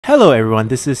Hello everyone,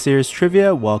 this is Serious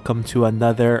Trivia. Welcome to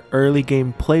another early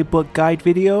game playbook guide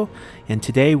video, and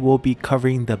today we'll be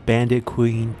covering the bandit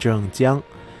queen Zheng Jiang.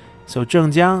 So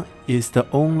Zheng Jiang is the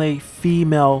only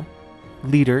female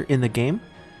leader in the game.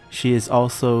 She is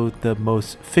also the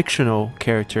most fictional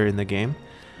character in the game,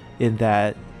 in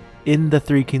that in the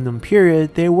Three Kingdom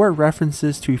period there were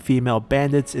references to female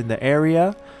bandits in the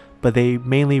area, but they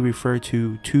mainly refer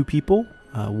to two people,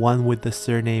 one with the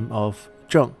surname of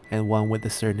Zheng and one with the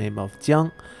surname of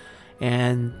Jiang.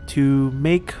 And to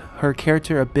make her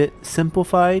character a bit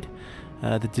simplified,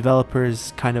 the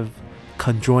developers kind of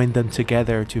conjoined them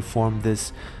together to form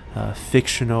this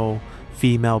fictional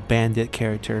female bandit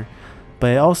character.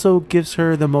 But it also gives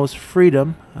her the most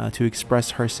freedom to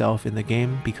express herself in the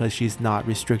game because she's not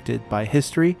restricted by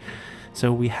history.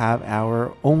 So we have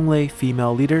our only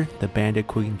female leader, the bandit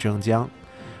queen Zheng Jiang.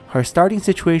 Her starting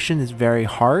situation is very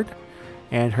hard,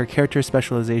 and her character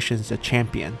specialization is a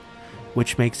champion,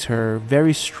 which makes her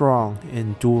very strong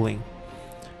in dueling.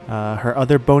 Her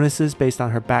other bonuses based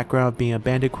on her background being a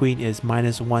bandit queen is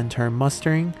 -1 turn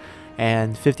mustering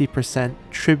and 50%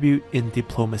 tribute in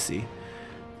diplomacy.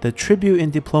 The tribute in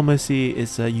diplomacy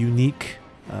is a unique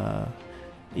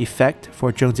effect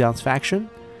for Zheng Jiang's faction.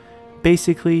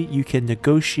 Basically, you can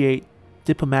negotiate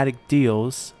diplomatic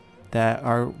deals that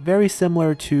are very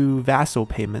similar to vassal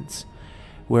payments,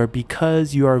 where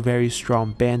because you are a very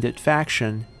strong bandit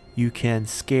faction, you can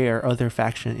scare other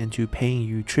faction into paying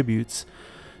you tributes,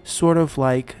 sort of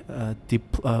like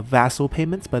vassal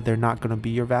payments, but they're not going to be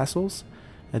your vassals.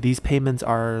 These payments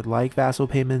are like vassal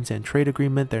payments and trade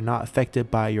agreement. They're not affected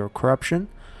by your corruption,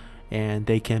 and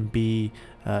they can be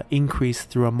increased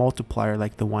through a multiplier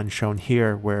like the one shown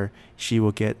here, where she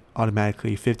will get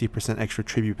automatically 50% extra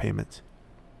tribute payment.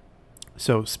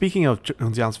 So speaking of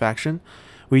Zheng Jiang's faction,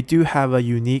 we do have a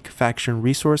unique faction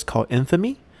resource called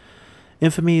Infamy.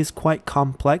 Infamy is quite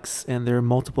complex and there are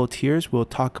multiple tiers. We'll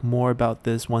talk more about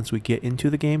this once we get into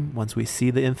the game, once we see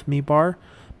the Infamy bar.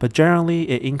 But generally,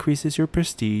 it increases your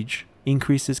prestige,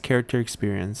 increases character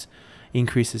experience,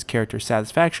 increases character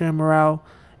satisfaction and morale,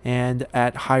 and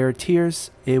at higher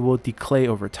tiers, it will decay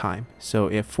over time. So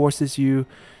it forces you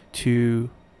to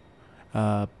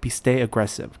stay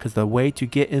aggressive, because the way to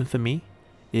get Infamy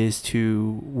is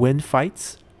to win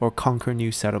fights or conquer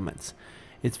new settlements.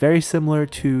 It's very similar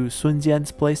to Sun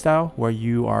Jian's playstyle, where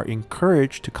you are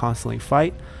encouraged to constantly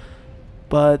fight,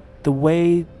 but the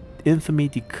way Infamy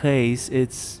decays,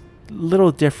 it's a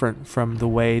little different from the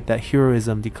way that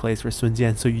heroism decays for Sun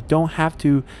Jian. So you don't have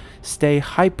to stay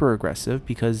hyper aggressive,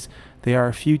 because there are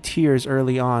a few tiers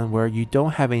early on where you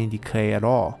don't have any decay at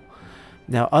all.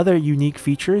 Now, other unique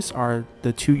features are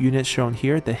the two units shown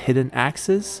here, the hidden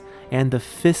axes and the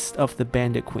fist of the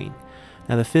bandit queen.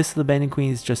 Now, the fist of the bandit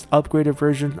queen is just upgraded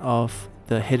version of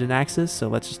the hidden axes. So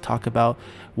let's just talk about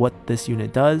what this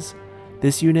unit does.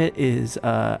 This unit is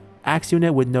an axe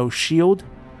unit with no shield.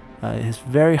 It has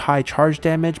very high charge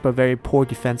damage but very poor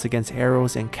defense against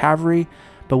arrows and cavalry.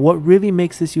 But what really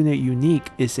makes this unit unique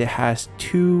is it has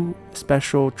two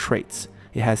special traits.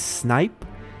 It has snipe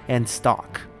and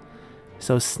stalk.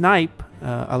 So snipe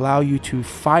allow you to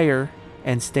fire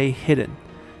and stay hidden.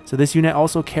 So this unit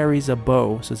also carries a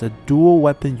bow, so it's a dual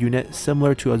weapon unit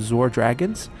similar to Azure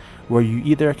Dragons, where you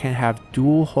either can have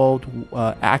dual hold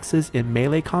axes in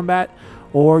melee combat,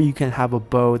 or you can have a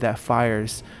bow that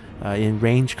fires in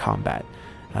range combat.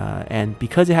 And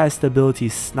because it has the ability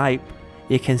snipe,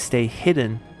 it can stay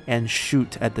hidden and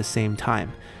shoot at the same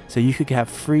time. So you could have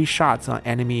free shots on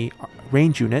enemy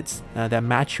range units that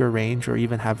match your range or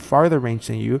even have farther range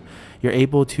than you. You're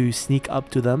able to sneak up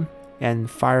to them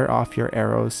and fire off your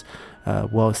arrows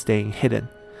while staying hidden.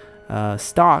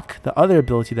 Stalk, the other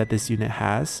ability that this unit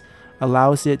has,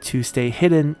 allows it to stay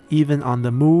hidden even on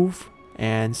the move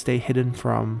and stay hidden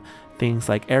from things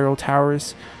like arrow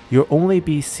towers. You'll only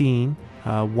be seen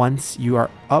once you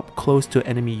are up close to an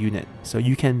enemy unit. So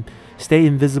you can stay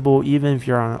invisible even if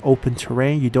you're on open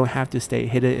terrain. You don't have to stay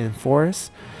hidden in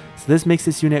forests. So this makes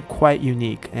this unit quite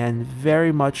unique and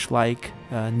very much like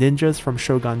ninjas from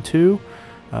Shogun 2.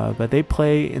 But they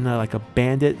play in like a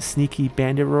bandit, sneaky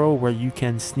bandit role, where you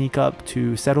can sneak up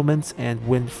to settlements and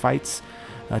win fights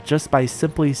just by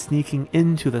simply sneaking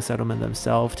into the settlement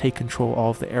themselves, take control of all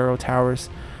of the arrow towers.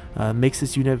 Makes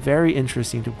this unit very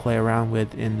interesting to play around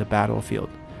with in the battlefield.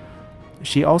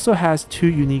 She also has two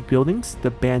unique buildings, the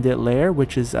Bandit Lair,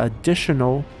 which is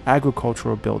additional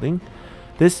agricultural building.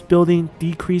 This building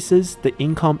decreases the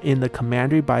income in the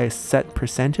commandery by a set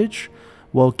percentage,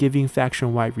 while giving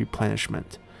faction-wide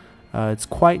replenishment. It's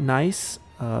quite nice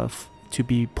to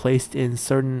be placed in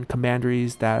certain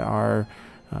commanderies that are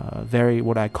very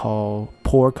what I call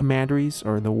poor commanderies,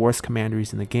 or the worst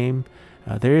commanderies in the game.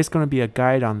 There is going to be a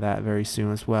guide on that very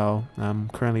soon as well. I'm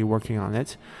currently working on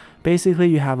it. Basically,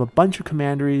 you have a bunch of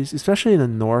commanderies, especially in the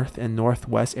north and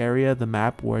northwest area of the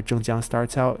map where Zheng Jiang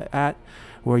starts out at,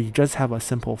 where you just have a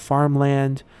simple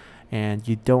farmland and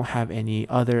you don't have any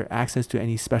other access to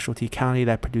any specialty county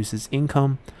that produces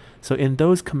income. So in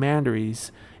those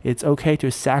commanderies, it's okay to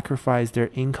sacrifice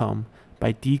their income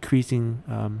by decreasing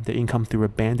the income through a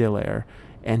bandit layer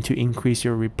and to increase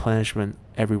your replenishment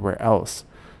everywhere else.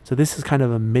 So this is kind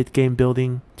of a mid-game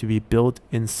building to be built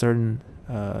in certain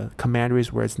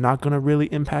commanderies where it's not going to really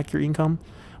impact your income,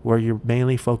 where you're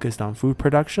mainly focused on food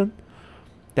production.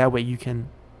 That way you can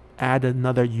add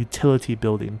another utility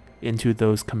building into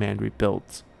those commandery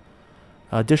builds.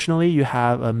 Additionally, you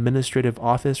have administrative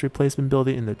office replacement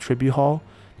building in the tribute hall.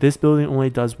 This building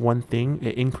only does one thing.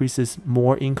 It increases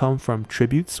more income from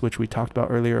tributes, which we talked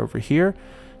about earlier over here.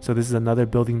 So this is another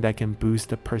building that can boost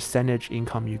the percentage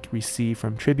income you receive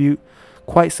from tribute.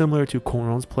 Quite similar to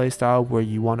Kongrong's playstyle, where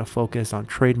you want to focus on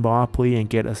trade monopoly and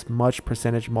get as much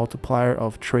percentage multiplier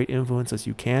of trade influence as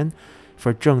you can.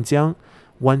 For Zheng Jiang,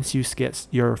 once you get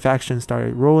your faction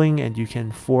started rolling and you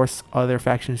can force other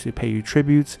factions to pay you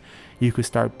tributes, you could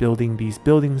start building these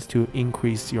buildings to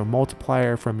increase your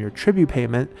multiplier from your tribute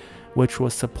payment, which will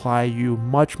supply you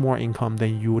much more income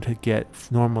than you would get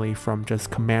normally from just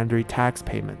commandery tax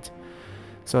payment.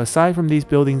 So aside from these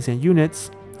buildings and units,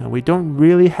 we don't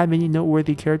really have any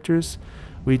noteworthy characters.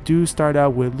 We do start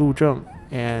out with Lu Zheng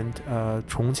and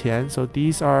Chongqian. So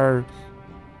these are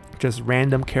just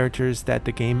random characters that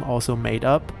the game also made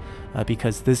up,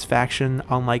 because this faction,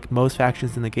 unlike most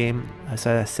factions in the game, as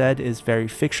I said, is very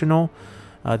fictional.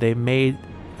 They made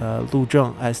Lu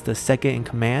Zheng as the second in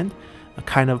command,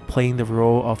 kind of playing the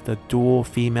role of the dual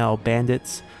female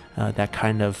bandits that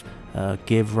kind of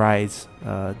give rise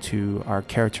to our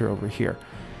character over here.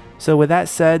 So with that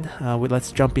said,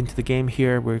 let's jump into the game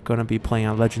here. We're going to be playing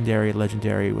on Legendary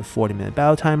with 40-minute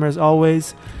battle timer as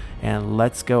always, and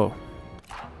let's go.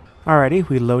 Alrighty,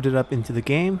 we loaded up into the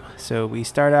game. So we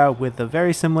start out with a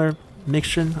very similar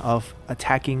mission of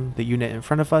attacking the unit in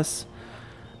front of us.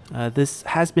 This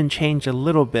has been changed a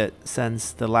little bit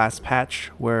since the last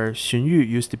patch, where Xun Yu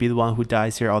used to be the one who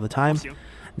dies here all the time.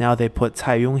 Now they put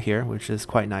Cai Yong here, which is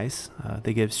quite nice.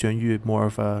 They give Xun Yu more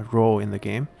of a role in the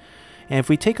game. And if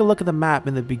we take a look at the map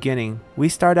in the beginning, we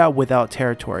start out without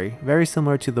territory, very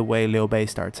similar to the way Liu Bei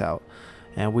starts out.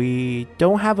 And we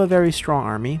don't have a very strong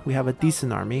army, we have a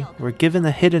decent army. We're given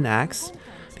a hidden axe.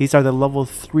 These are the level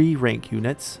 3 rank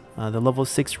units. The level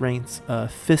 6 ranks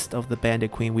Fist of the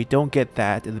Bandit Queen. We don't get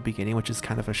that in the beginning, which is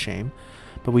kind of a shame.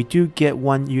 But we do get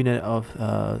one unit of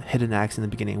hidden axe in the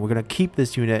beginning. We're going to keep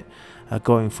this unit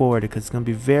going forward because it's going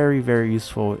to be very, very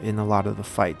useful in a lot of the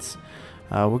fights.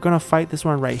 We're going to fight this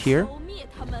one right here.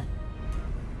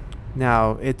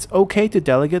 Now, it's okay to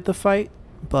delegate the fight,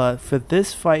 but for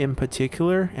this fight in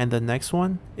particular and the next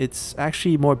one, it's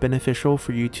actually more beneficial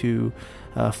for you to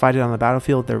fight it on the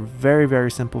battlefield. They're very,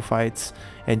 very simple fights,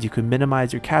 and you can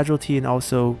minimize your casualty and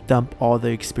also dump all the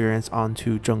experience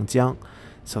onto Zheng Jiang.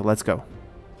 So let's go.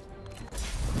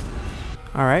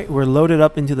 Alright, we're loaded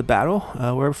up into the battle.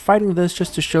 We're fighting this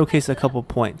just to showcase a couple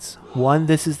points. One,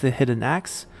 this is the hidden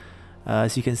axe.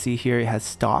 As you can see here, it has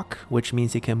stalk, which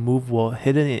means it can move while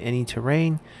hidden in any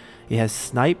terrain. It has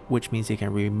snipe, which means it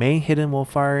can remain hidden while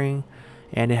firing.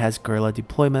 And it has guerrilla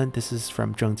deployment. This is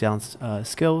from Zheng Jiang's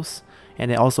skills.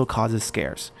 And it also causes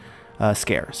scare.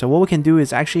 So what we can do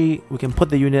is actually, we can put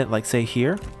the unit, like say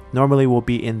here. Normally we'll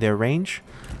be in their range,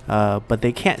 but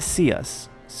they can't see us.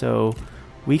 So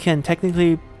we can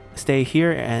technically stay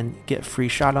here and get free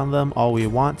shot on them all we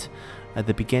want at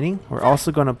the beginning. We're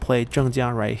also going to play Zheng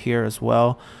Jiang right here as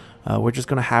well. We're just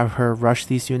going to have her rush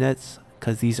these units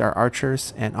because these are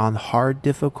archers, and on hard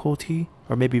difficulty,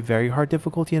 or maybe very hard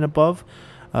difficulty and above,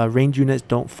 range units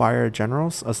don't fire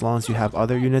generals as long as you have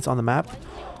other units on the map,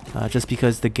 just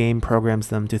because the game programs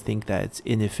them to think that it's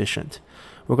inefficient.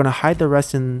 We're going to hide the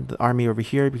rest in the army over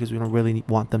here because we don't really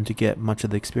want them to get much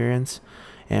of the experience,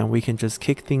 and we can just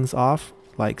kick things off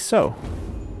like so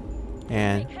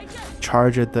and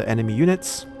charge at the enemy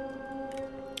units.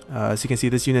 As you can see,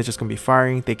 this unit is just going to be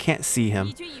firing. They can't see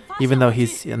him even though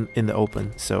he's in the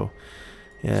open, so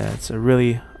yeah, it's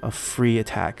a free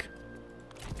attack.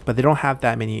 But they don't have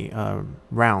that many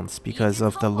rounds because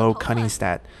of the low cunning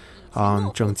stat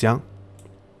on Zheng Jiang.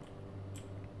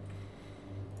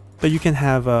 But you can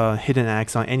have a hidden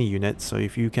axe on any unit, so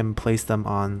if you can place them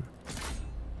on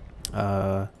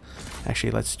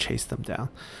actually, let's chase them down.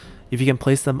 If you can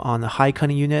place them on a high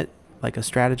cunning unit like a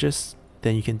strategist,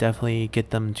 then you can definitely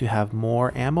get them to have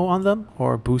more ammo on them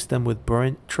or boost them with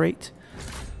burn trait.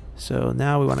 So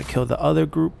now we want to kill the other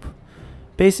group.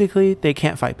 Basically, they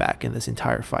can't fight back in this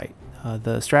entire fight.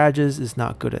 The strategist is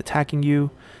not good at attacking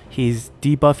you. He's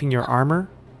debuffing your armor,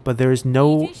 but there is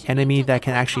no enemy that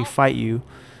can actually fight you.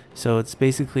 So it's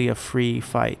basically a free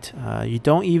fight. You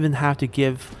don't even have to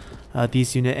give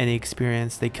these units any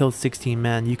experience. They killed 16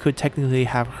 men. You could technically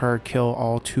have her kill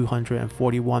all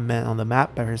 241 men on the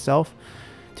map by herself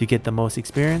to get the most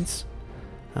experience.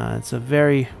 It's a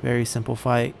very, very simple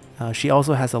fight. She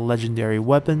also has a legendary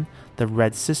weapon, the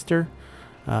Red Sister.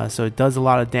 So it does a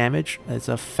lot of damage. It's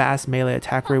a fast melee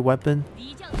attack rate weapon.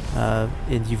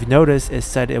 And you've noticed it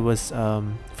said it was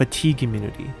fatigue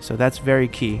immunity. So that's very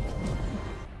key.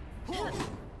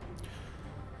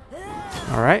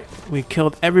 Alright, we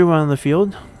killed everyone on the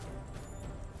field.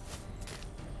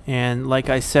 And like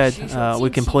I said, we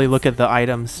can probably look at the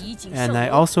items. And I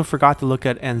also forgot to look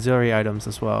at ancillary items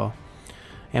as well.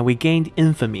 And we gained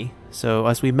Infamy. So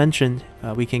as we mentioned,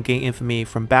 we can gain Infamy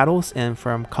from battles and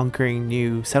from conquering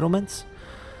new settlements.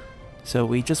 So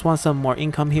we just want some more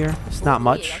income here. It's not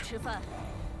much.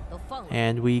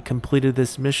 And we completed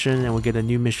this mission and we get a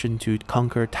new mission to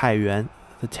conquer Taiyuan,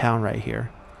 the town right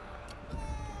here.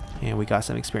 And we got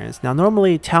some experience. Now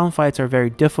normally town fights are very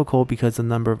difficult because of the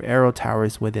number of arrow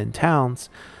towers within towns.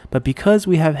 But because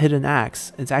we have Hidden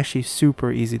Axe, it's actually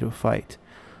super easy to fight.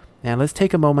 And let's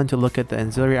take a moment to look at the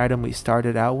ancillary item we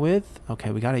started out with.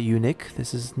 Okay, we got a eunuch.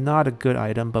 This is not a good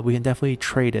item, but we can definitely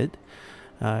trade it.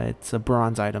 It's a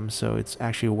bronze item, so it's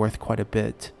actually worth quite a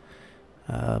bit.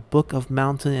 Book of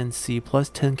Mountain and Sea, plus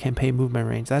 10 campaign movement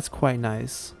range. That's quite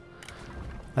nice.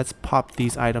 Let's pop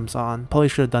these items on. Probably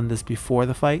should have done this before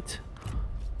the fight.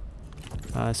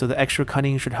 So the extra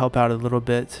cunning should help out a little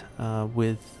bit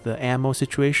with the ammo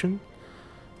situation.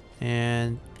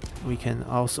 And we're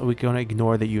going to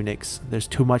ignore the eunuchs. There's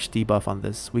too much debuff on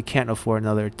this. We can't afford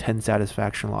another 10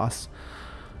 satisfaction loss.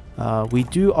 We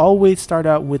do always start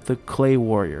out with the Clay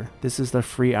Warrior. This is the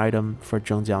free item for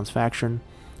Zheng Jiang's faction.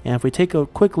 And if we take a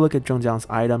quick look at Zheng Jiang's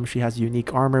item, she has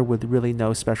unique armor with really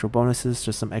no special bonuses,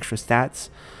 just some extra stats.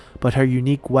 But her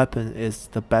unique weapon is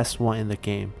the best one in the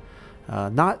game.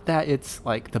 Not that it's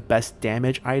like the best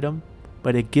damage item,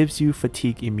 but it gives you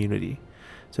fatigue immunity.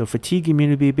 So fatigue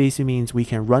immunity basically means we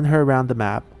can run her around the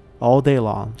map all day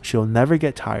long. She'll never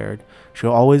get tired.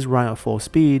 She'll always run at full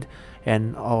speed.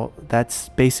 And that's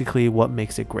basically what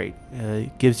makes it great.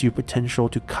 It gives you potential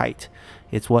to kite.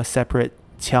 It's what separates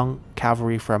Qiang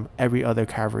cavalry from every other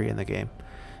cavalry in the game.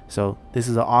 So this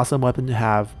is an awesome weapon to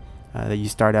have that you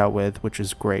start out with, which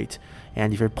is great.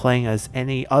 And if you're playing as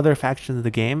any other faction of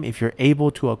the game, if you're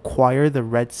able to acquire the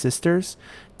Red Sisters,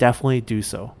 definitely do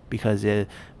so, because it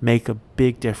make a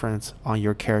big difference on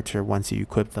your character once you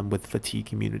equip them with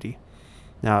fatigue immunity.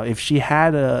 Now, if she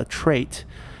had a trait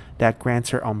that grants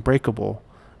her unbreakable,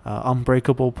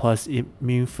 unbreakable plus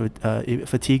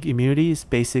fatigue immunity is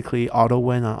basically auto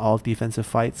win on all defensive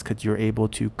fights, because you're able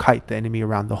to kite the enemy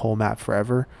around the whole map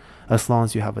forever, as long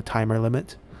as you have a timer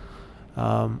limit.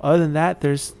 Other than that,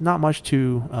 there's not much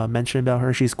to mention about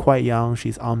her. She's quite young,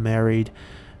 she's unmarried,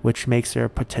 which makes her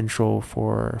potential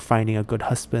for finding a good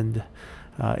husband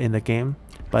in the game.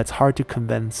 But it's hard to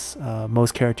convince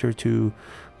most characters to,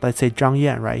 let's say Zhang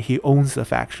Yan, right? He owns the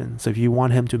faction. So if you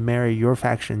want him to marry your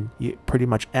faction, you pretty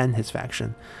much end his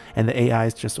faction. And the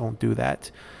AIs just won't do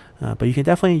that. But you can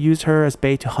definitely use her as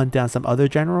bait to hunt down some other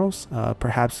generals,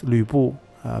 perhaps Lü Bu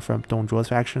from Dong Zhuo's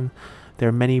faction. There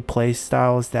are many play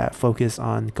styles that focus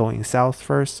on going south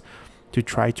first to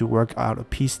try to work out a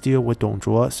peace deal with Dong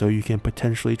Zhuo, so you can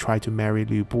potentially try to marry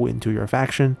Lü Bu into your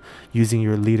faction using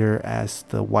your leader as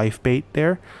the wife bait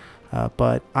there.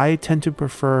 But I tend to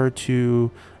prefer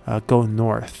to go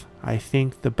north. I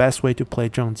think the best way to play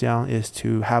Zheng Jiang is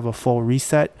to have a full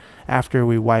reset after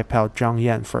we wipe out Zhang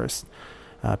Yan first.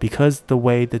 Because the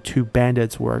way the two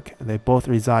bandits work, they both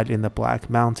reside in the Black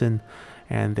Mountain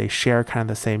and they share kind of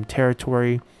the same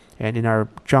territory. And in our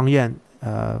Zhang Yan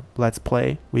let's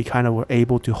play, we kind of were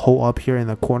able to hold up here in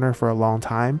the corner for a long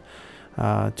time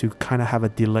to kind of have a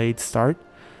delayed start.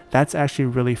 That's actually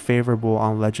really favorable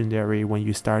on Legendary when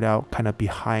you start out kind of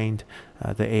behind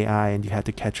the AI and you have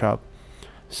to catch up.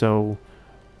 So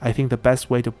I think the best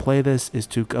way to play this is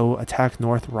to go attack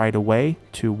north right away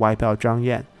to wipe out Zhang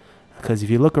Yan. Because if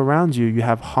you look around you, you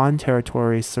have Han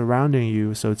territory surrounding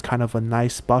you, so it's kind of a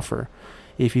nice buffer.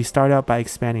 If you start out by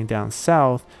expanding down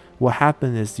south, what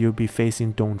happens is you'll be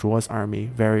facing Dong Zhuo's army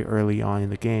very early on in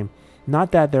the game.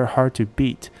 Not that they're hard to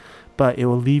beat, but it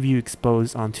will leave you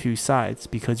exposed on two sides,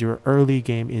 because your early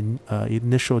game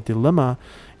initial dilemma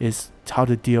is how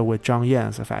to deal with Zhang Yan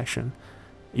as a faction.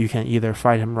 you can either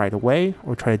fight him right away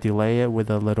or try to delay it with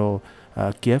a little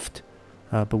gift.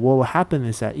 But what will happen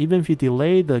is that even if you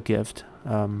delay the gift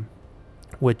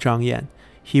with Zhang Yan,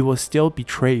 he will still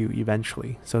betray you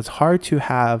eventually. So it's hard to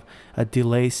have a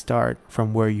delay start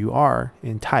from where you are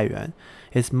in Taiyuan.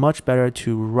 It's much better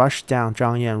to rush down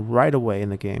Zhang Yan right away in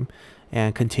the game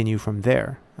and continue from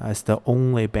there as the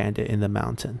only bandit in the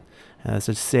mountain. As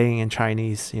it's saying in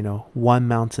Chinese, you know, one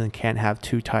mountain can't have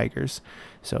two tigers.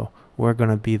 So we're going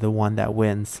to be the one that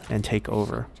wins and take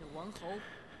over.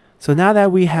 So now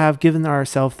that we have given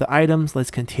ourselves the items,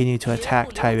 let's continue to attack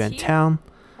Taiyuan town.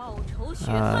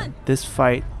 This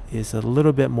fight is a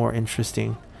little bit more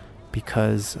interesting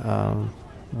because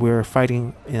we're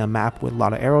fighting in a map with a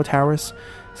lot of arrow towers.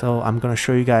 So I'm going to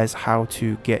show you guys how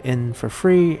to get in for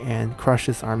free and crush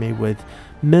this army with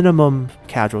minimum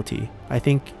casualty. I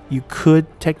think you could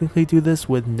technically do this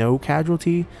with no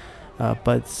casualty,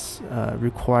 but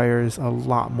requires a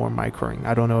lot more microing.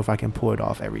 I don't know if I can pull it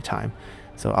off every time.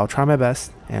 So I'll try my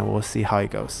best and we'll see how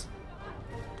it goes.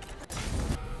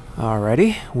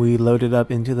 Alrighty, we loaded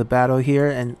up into the battle here,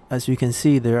 and as you can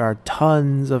see, there are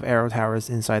tons of arrow towers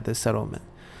inside the settlement.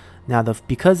 Now,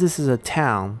 because this is a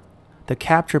town, the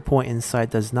capture point inside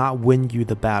does not win you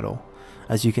the battle.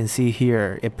 As you can see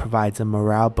here, it provides a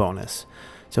morale bonus.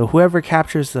 So whoever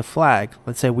captures the flag,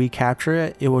 let's say we capture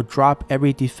it, it will drop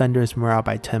every defender's morale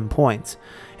by 10 points.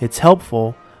 It's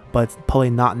helpful, but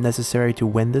probably not necessary to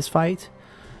win this fight.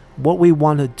 What we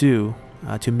want to do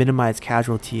to minimize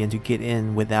casualty and to get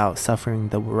in without suffering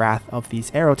the wrath of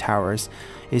these arrow towers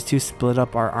is to split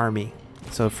up our army.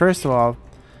 So first of all,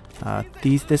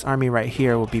 this army right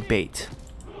here will be bait.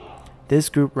 This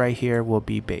group right here will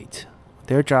be bait.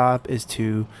 Their job is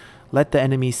to let the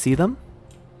enemy see them,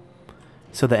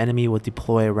 so the enemy will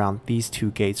deploy around these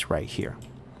two gates right here.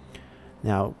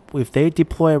 Now, if they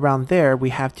deploy around there, we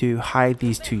have to hide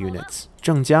these two units.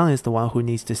 Zheng Jiang is the one who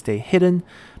needs to stay hidden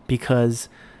because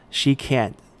she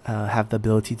can't have the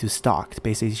ability to stalk.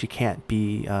 Basically, she can't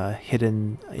be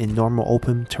hidden in normal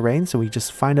open terrain, so we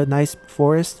just find a nice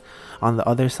forest on the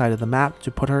other side of the map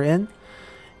to put her in.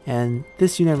 And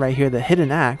this unit right here, the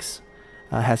hidden axe,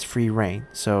 has free reign,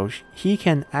 so he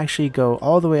can actually go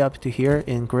all the way up to here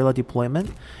in guerrilla deployment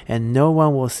and no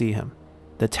one will see him.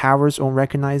 The towers won't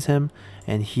recognize him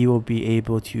and he will be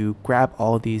able to grab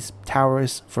all these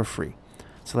towers for free.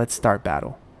 So let's start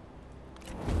battle.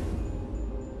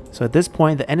 So at this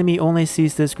point, the enemy only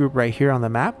sees this group right here on the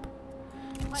map,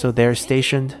 so they're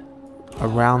stationed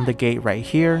around the gate right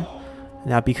here.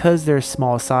 Now, because they're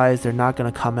small size, they're not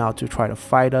going to come out to try to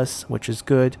fight us, which is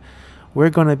good. We're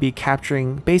going to be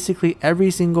capturing basically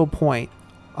every single point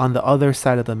on the other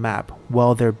side of the map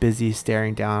while they're busy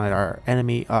staring down at our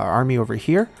army over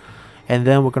here. And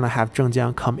then we're going to have Zheng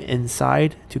Jiang come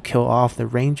inside to kill off the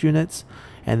ranged units,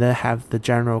 and then have the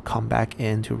general come back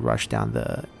in to rush down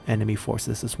the enemy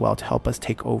forces as well to help us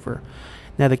take over.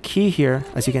 Now the key here,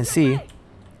 as you can see,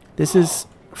 this is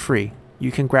free.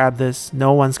 You can grab this,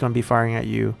 no one's going to be firing at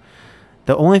you.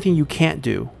 The only thing you can't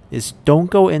do is don't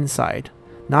go inside.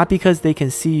 Not because they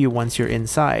can see you once you're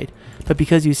inside, but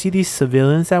because you see these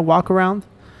civilians that walk around,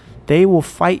 they will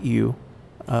fight you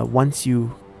once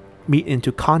you meet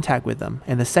into contact with them.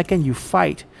 And the second you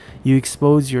fight, you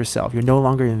expose yourself. You're no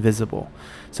longer invisible.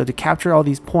 So to capture all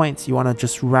these points, you want to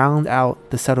just round out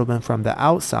the settlement from the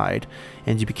outside,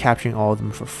 and you'll be capturing all of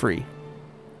them for free.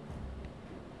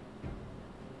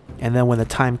 And then when the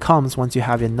time comes, once you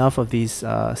have enough of these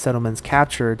settlements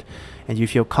captured and you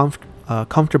feel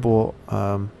comfortable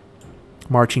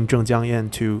marching Zheng Jiang in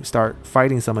to start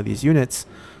fighting some of these units,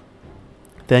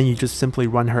 then you just simply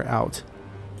run her out.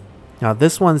 Now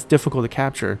this one's difficult to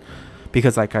capture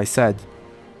because, like I said,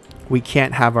 we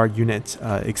can't have our units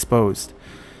exposed.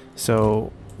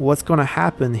 So what's going to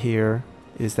happen here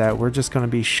is that we're just going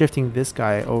to be shifting this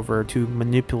guy over to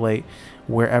manipulate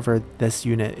wherever this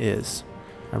unit is.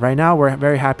 Right now we're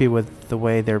very happy with the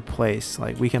way they're placed.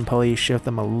 Like, we can probably shift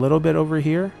them a little bit over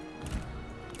here.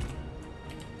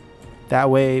 That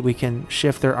way we can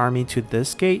shift their army to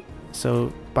this gate, so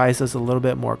it buys us a little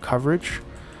bit more coverage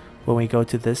when we go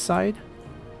to this side.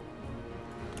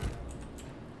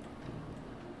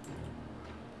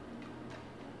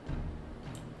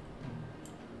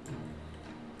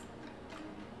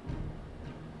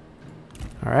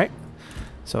 Alright,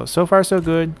 so far so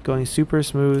good, going super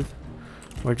smooth.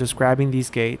 We're just grabbing these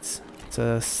gates. It's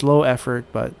a slow effort,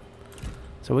 but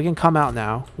so we can come out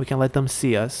now. We can let them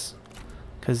see us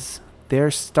because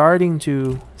they're starting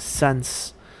to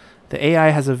sense. The AI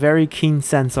has a very keen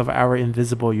sense of our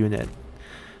invisible unit,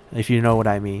 if you know what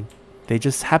I mean. They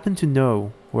just happen to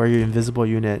know where your invisible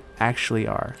unit actually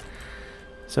are.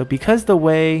 So because the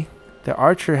way the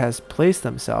archer has placed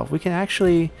themselves, we can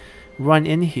actually run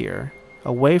in here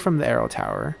away from the arrow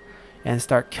tower and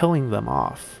start killing them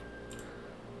off.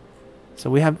 So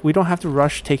we don't have to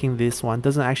rush taking this one. It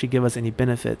doesn't actually give us any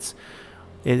benefits.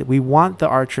 We want the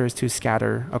archers to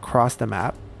scatter across the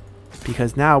map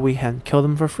because now we can kill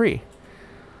them for free.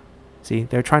 See,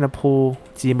 they're trying to pull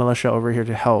the militia over here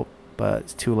to help, but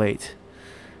it's too late.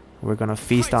 We're gonna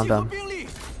feast on them.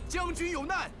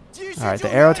 Alright,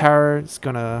 the arrow tower is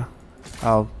gonna...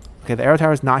 Oh, okay, the arrow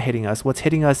tower is not hitting us. What's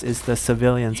hitting us is the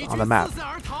civilians on the map.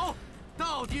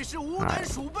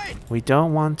 Alright, we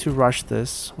don't want to rush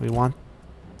this. We want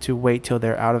to wait till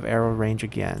they're out of arrow range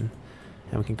again,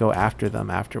 and we can go after them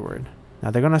afterward.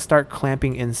 Now they're gonna start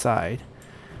clamping inside,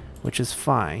 which is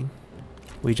fine.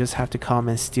 We just have to come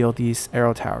and steal these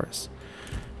arrow towers.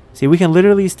 See, we can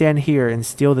literally stand here and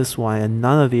steal this one and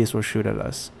none of these will shoot at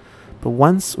us. But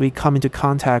once we come into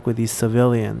contact with these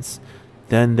civilians,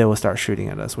 then they will start shooting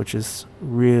at us, which is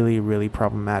really, really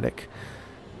problematic.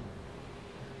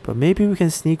 But maybe we can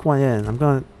sneak one in. I'm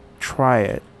gonna try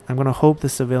it. I'm gonna hope the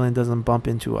civilian doesn't bump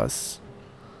into us.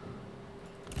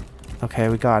 Okay,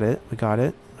 we got it. We got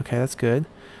it. Okay, that's good.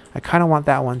 I kind of want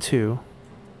that one too.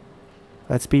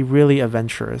 Let's be really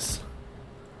adventurous.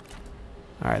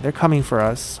 Alright, they're coming for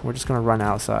us. We're just gonna run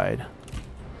outside.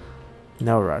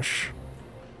 No rush.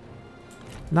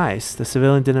 Nice. The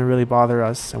civilian didn't really bother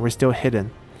us, and we're still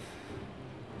hidden.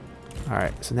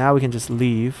 Alright, so now we can just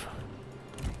leave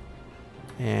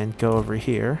and go over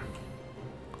here.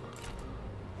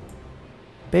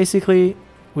 Basically,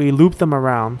 we loop them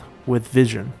around with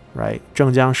vision, right?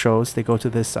 Zheng Jiang shows they go to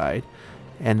this side,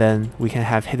 and then we can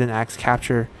have Hidden Axe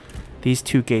capture these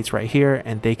two gates right here,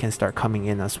 and they can start coming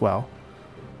in as well.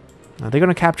 Now they're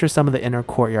going to capture some of the inner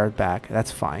courtyard back.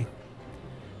 That's fine.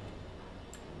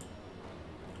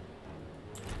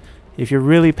 If you're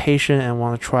really patient and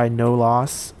want to try no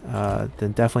loss,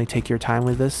 then definitely take your time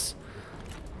with this.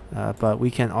 But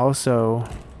we can also...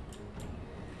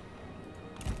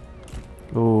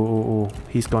 Ooh,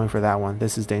 he's going for that one.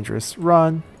 This is dangerous.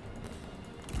 Run!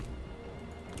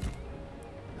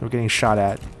 We're getting shot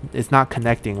at. It's not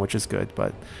connecting, which is good,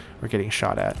 but we're getting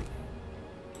shot at.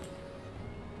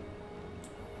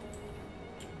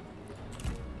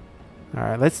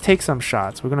 Alright, let's take some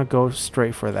shots. We're going to go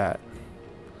straight for that.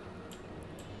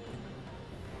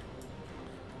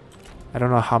 I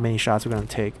don't know how many shots we're going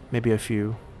to take. Maybe a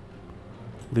few.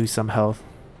 Lose some health.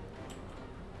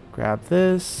 Grab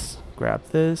this. Grab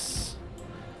this.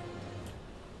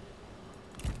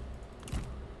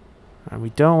 And we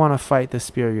don't want to fight the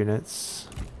spear units.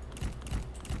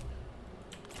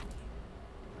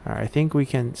 Alright, I think we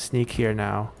can sneak here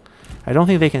now. I don't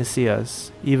think they can see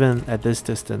us, even at this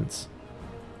distance.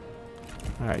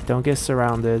 Alright, don't get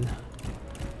surrounded.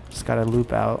 Just gotta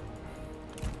loop out.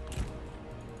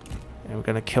 And we're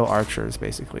gonna kill archers,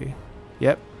 basically.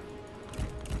 Yep.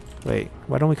 Wait,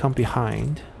 why don't we come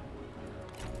behind?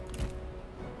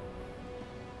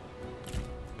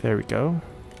 There we go.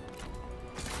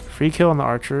 Free kill on the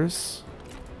archers.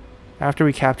 After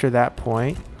we capture that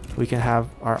point, we can have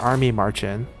our army march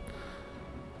in.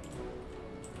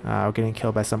 We're getting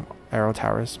killed by some arrow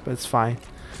towers, but it's fine.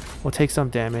 We'll take some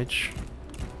damage.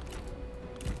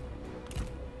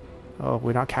 Oh,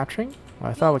 we're not capturing? Well,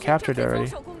 I thought we captured it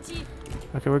already.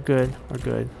 Okay, we're good. We're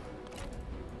good.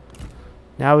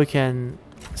 Now we can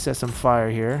set some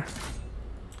fire here.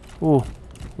 Ooh,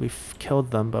 we've killed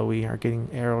them, but we are getting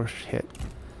arrow hit.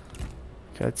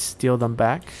 Okay, let's steal them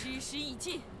back.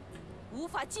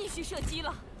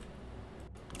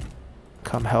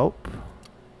 Come help.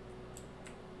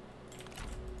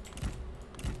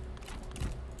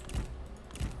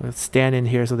 Let's stand in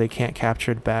here so they can't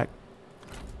capture it back.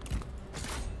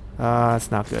 That's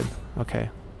not good. Okay.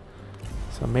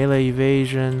 So melee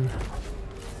evasion.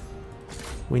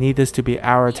 We need this to be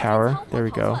our tower. There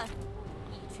we go.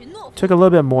 Took a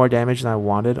little bit more damage than I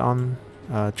wanted on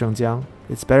Zheng Jiang.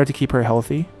 It's better to keep her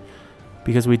healthy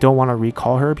because we don't want to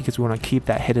recall her because we want to keep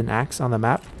that hidden axe on the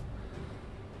map.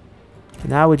 And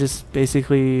now we just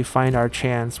basically find our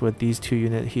chance with these two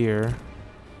units here.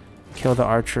 Kill the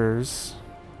archers.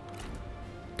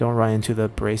 Don't run into the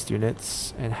braced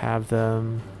units and have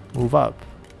them move up.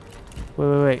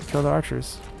 Wait. Kill the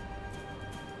archers.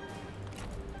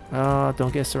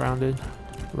 Don't get surrounded.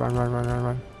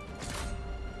 Run.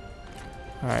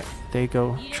 Alright, they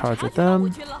go charge with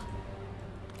them.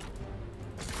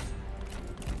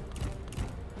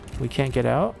 We can't get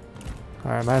out.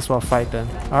 Alright, might as well fight then.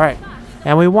 Alright,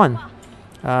 and we won.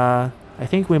 I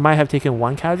think we might have taken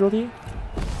one casualty,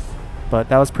 but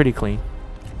that was pretty clean.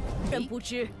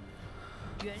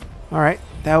 Alright,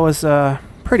 that was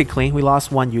pretty clean. We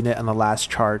lost 1 unit on the last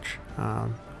charge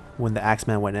when the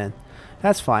Axeman went in.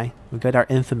 That's fine. We got our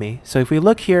Infamy. So if we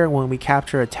look here, when we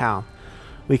capture a town,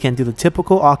 we can do the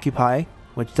typical Occupy,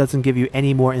 which doesn't give you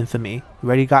any more Infamy. We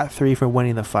already got 3 for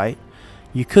winning the fight.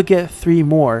 You could get 3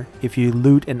 more if you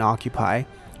loot and occupy,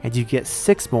 and you get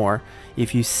 6 more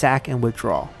if you sack and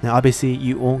withdraw. Now obviously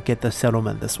you won't get the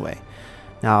settlement this way.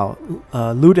 Now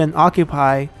loot and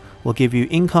occupy will give you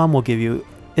income, will give you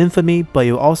Infamy, but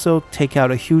you'll also take out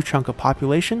a huge chunk of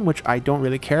population, which I don't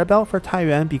really care about for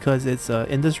Taiyuan because it's an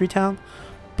industry town,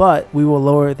 but we will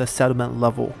lower the settlement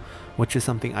level, which is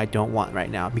something I don't want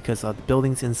right now because the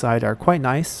buildings inside are quite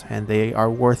nice and they are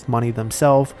worth money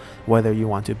themselves, whether you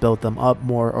want to build them up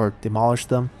more or demolish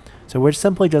them. So we're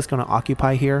simply just going to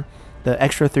occupy here. The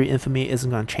extra 3 Infamy isn't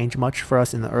going to change much for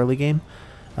us in the early game.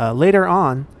 Later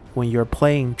on, when you're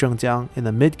playing Zheng Jiang in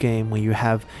the mid game, when you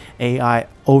have AI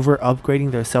over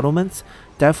upgrading their settlements,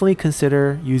 definitely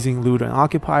consider using loot and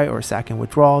occupy or sack and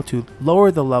withdraw to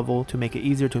lower the level to make it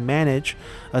easier to manage,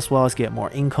 as well as get more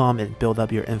income and build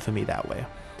up your Infamy that way.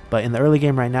 But in the early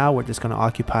game right now, we're just going to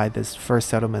occupy this first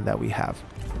settlement that we have.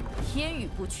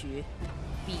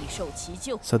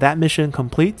 So that mission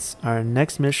completes. Our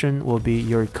next mission will be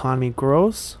your economy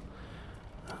grows.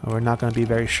 We're not going to be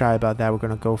very shy about that. We're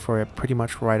going to go for it pretty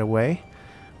much right away.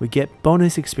 We get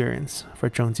bonus experience for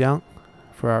Zheng Jiang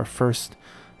for our first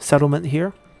settlement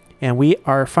here. And we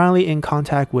are finally in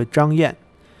contact with Zhang Yan.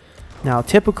 Now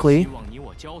typically,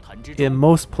 in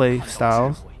most play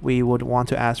styles, we would want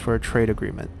to ask for a trade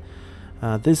agreement.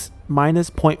 This minus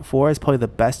 0.4 is probably the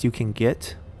best you can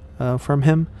get from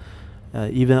him.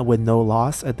 Even with no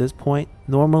loss at this point.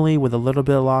 Normally with a little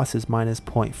bit of loss is minus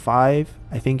 0.5.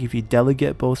 I think if you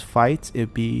delegate both fights,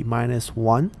 it'd be minus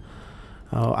 1.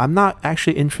 I'm not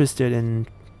actually interested in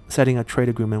setting a trade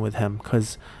agreement with him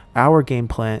because our game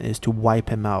plan is to wipe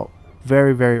him out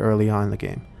very, very early on in the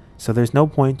game. So there's no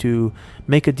point to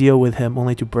make a deal with him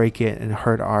only to break it and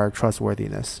hurt our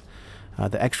trustworthiness.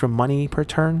 The extra money per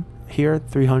turn here,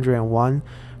 301,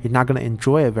 you're not going to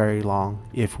enjoy it very long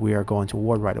if we are going to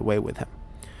war right away with him.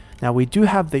 Now we do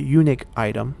have the unique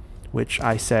item, which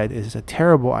I said is a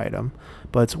terrible item,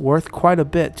 but it's worth quite a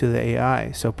bit to the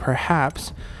AI. So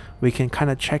perhaps we can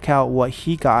kind of check out what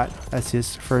he got as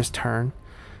his first turn.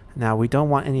 Now we don't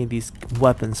want any of these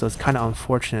weapons, so it's kind of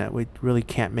unfortunate. We really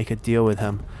can't make a deal with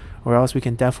him, or else we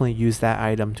can definitely use that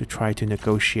item to try to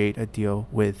negotiate a deal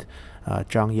with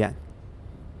Zhang Yan.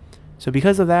 So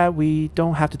because of that, we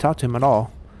don't have to talk to him at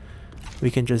all. We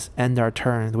can just end our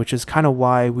turn, which is kind of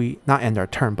why we, not end our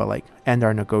turn, but like end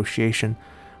our negotiation,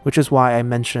 which is why I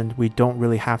mentioned we don't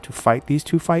really have to fight these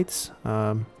 2 fights,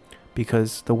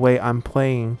 because the way I'm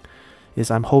playing is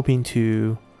I'm hoping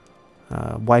to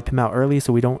wipe him out early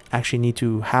so we don't actually need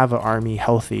to have an army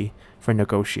healthy for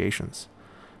negotiations.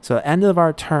 So at the end of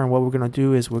our turn, what we're going to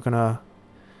do is we're going to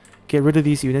get rid of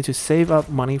these units to save up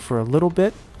money for a little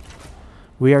bit.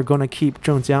 We are going to keep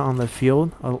Zheng Jiang on the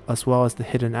field as well as the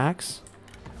hidden axe.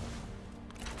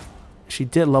 She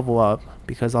did level up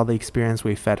because all the experience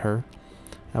we fed her.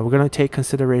 We're going to take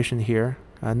consideration here.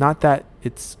 Not that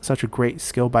it's such a great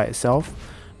skill by itself,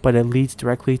 but it leads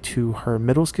directly to her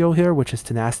middle skill here, which is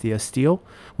Tenacity of Steel,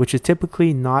 which is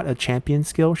typically not a champion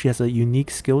skill. She has a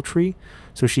unique skill tree.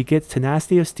 So she gets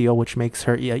Tenacity of Steel, which makes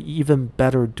her an even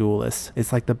better duelist.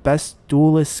 It's like the best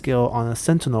duelist skill on a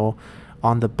Sentinel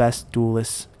on the best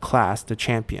duelist class, the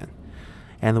champion.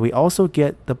 And we also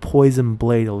get the Poison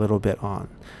Blade a little bit on.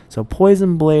 So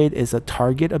Poison Blade is a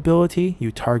target ability.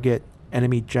 You target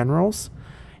enemy generals,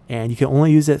 and you can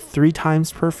only use it 3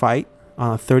 times per fight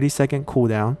on a 30-second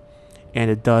cooldown, and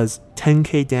it does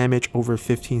 10k damage over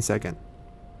 15 seconds.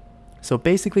 So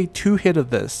basically 2 hits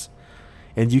of this,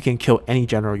 and you can kill any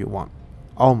general you want.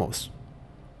 Almost.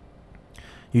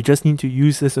 You just need to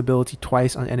use this ability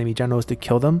twice on enemy generals to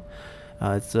kill them.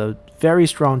 It's a very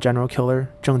strong general killer.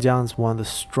 Zheng Jiang is one of the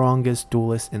strongest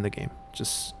duelists in the game.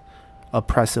 Just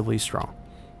oppressively strong.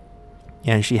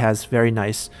 And she has very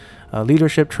nice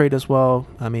leadership trait as well.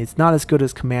 I mean, it's not as good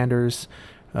as commanders,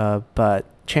 but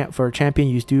for a champion,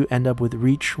 you do end up with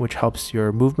reach, which helps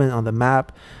your movement on the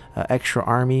map, extra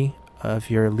army of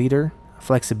your leader.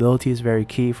 Flexibility is very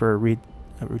key for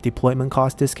deployment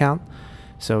cost discount.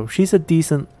 So she's a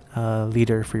decent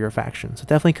leader for your faction. So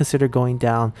definitely consider going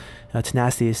down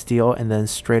Tenacity of Steel and then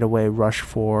straight away rush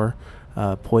for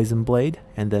Poison Blade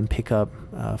and then pick up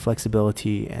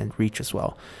flexibility and reach as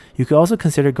well. You could also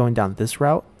consider going down this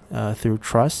route through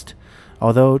Trust,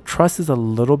 although Trust is a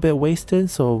little bit wasted,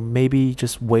 so maybe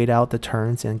just wait out the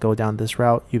turns and go down this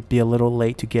route. You'd be a little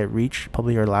late to get reach,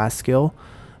 probably your last skill,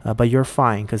 but you're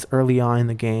fine because early on in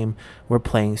the game we're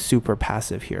playing super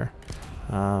passive here.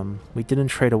 We didn't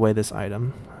trade away this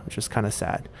item, which is kind of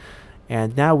sad.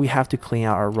 And now we have to clean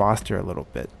out our roster a little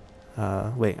bit.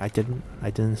 Wait, I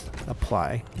didn't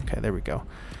apply. Okay, there we go.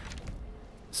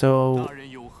 So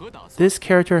this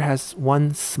character has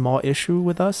one small issue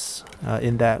with us,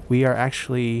 in that we are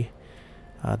actually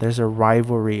there's a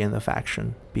rivalry in the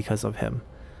faction because of him,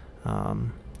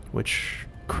 which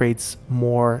creates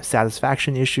more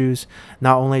satisfaction issues.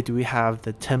 Not only do we have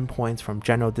the 10 points from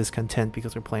general discontent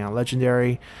because we're playing on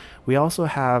legendary, we also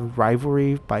have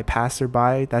rivalry by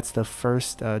passerby. That's the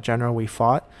first general we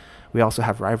fought. We also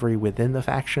have rivalry within the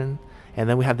faction, and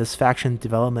then we have this faction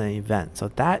development event. So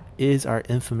that is our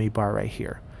infamy bar right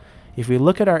here. If we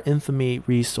look at our infamy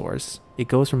resource, it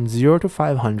goes from 0 to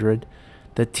 500.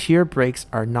 The tier breaks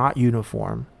are not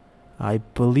uniform. I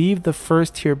believe the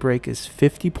first tier break is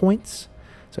 50 points.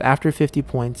 So after 50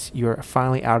 points, you're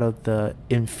finally out of the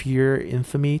inferior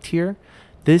infamy tier.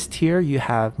 This tier, you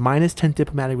have -10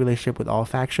 diplomatic relationship with all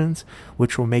factions,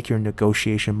 which will make your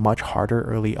negotiation much harder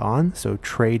early on. So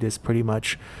trade is pretty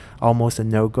much almost a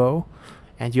no-go.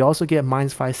 And you also get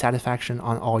 -5 satisfaction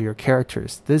on all your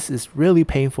characters. This is really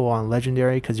painful on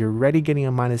legendary because you're already getting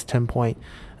a -10 point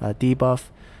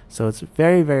debuff. So it's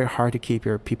very, very hard to keep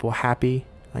your people happy.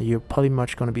 You're pretty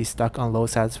much going to be stuck on low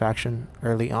satisfaction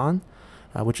early on.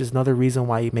 Which is another reason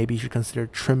why maybe you should consider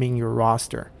trimming your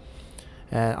roster.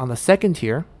 And on the second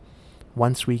tier,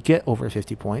 once we get over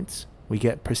 50 points, we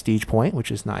get prestige point, which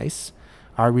is nice.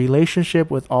 Our relationship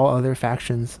with all other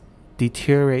factions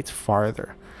deteriorates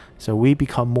farther. So we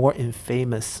become more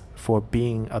infamous for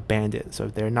being a bandit. So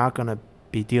they're not going to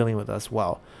be dealing with us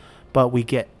well. But we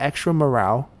get extra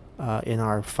morale in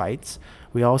our fights.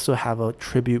 We also have a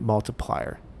tribute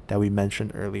multiplier that we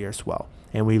mentioned earlier as well.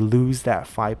 And we lose that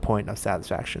 5 point of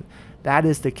satisfaction. That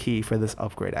is the key for this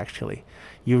upgrade, actually.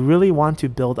 You really want to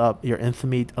build up your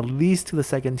infamy at least to the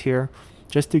second tier,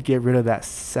 just to get rid of that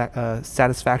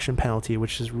satisfaction penalty,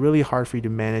 which is really hard for you to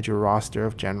manage your roster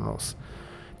of generals.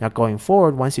 Now going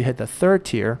forward, once you hit the third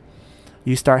tier,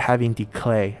 you start having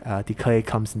decay. Decay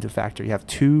comes into factor. You have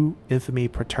 2 infamy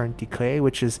per turn decay,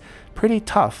 which is pretty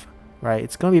tough, right?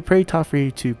 It's going to be pretty tough for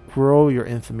you to grow your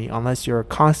infamy unless you're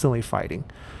constantly fighting.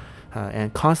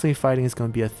 And constantly fighting is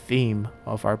going to be a theme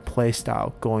of our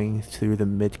playstyle going through the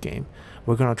mid game.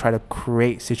 We're going to try to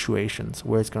create situations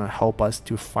where it's going to help us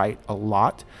to fight a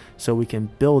lot so we can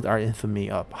build our infamy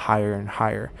up higher and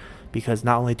higher. Because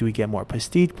not only do we get more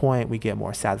prestige point, we get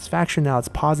more satisfaction now. It's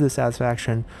positive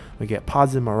satisfaction. We get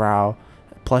positive morale,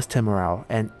 +10 morale,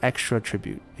 and extra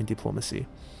tribute in diplomacy.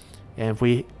 And if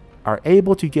we are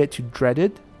able to get to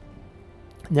dreaded,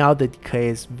 now the decay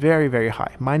is very, very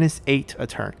high, -8 a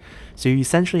turn. So you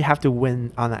essentially have to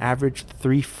win on an average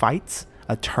 3 fights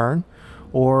a turn,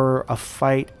 or a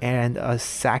fight and a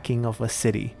sacking of a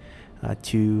city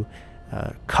to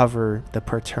cover the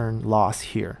per turn loss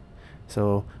here.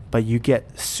 So, but you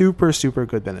get super, super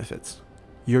good benefits.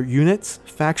 Your units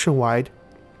faction wide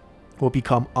will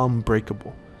become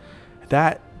unbreakable.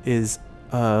 That is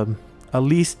at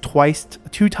least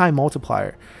 2-time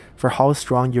multiplier for how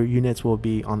strong your units will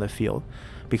be on the field.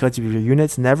 Because if your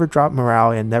units never drop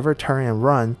morale and never turn and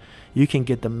run, you can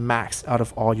get the max out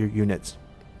of all your units.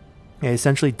 It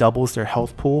essentially doubles their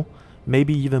health pool,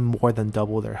 maybe even more than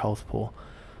double their health pool.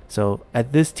 So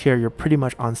at this tier, you're pretty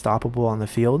much unstoppable on the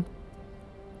field.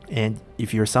 And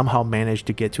if you're somehow managed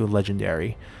to get to a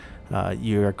legendary,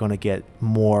 you're going to get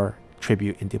more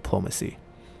tribute in diplomacy.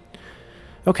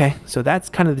 Okay, so that's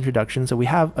kind of the introduction. So we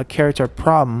have a character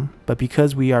problem, but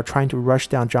because we are trying to rush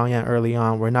down Zhang Yan early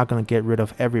on, we're not going to get rid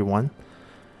of everyone.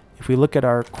 If we look at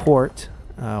our court,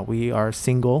 we are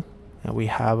single, and we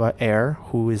have an heir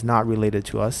who is not related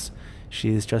to us. She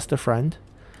is just a friend.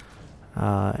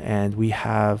 And we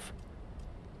have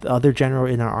the other general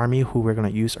in our army who we're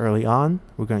going to use early on.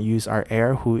 We're going to use our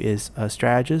heir who is a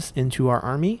strategist into our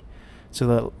army.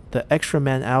 So the extra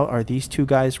men out are these 2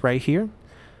 guys right here.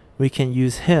 We can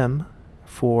use him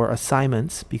for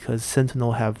assignments because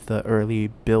Sentinel have the early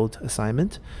build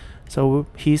assignment. So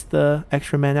he's the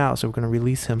extra man out. So we're going to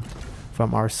release him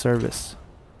from our service.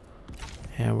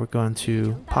 And we're going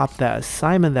to pop that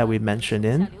assignment that we mentioned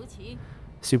in.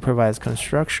 Supervise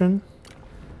construction.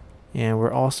 And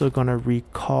we're also going to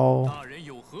recall...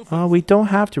 we don't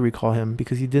have to recall him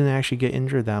because he didn't actually get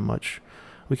injured that much.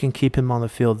 We can keep him on the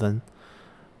field then.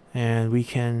 And we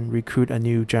can recruit a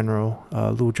new general,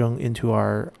 Lu Zheng, into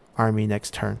our army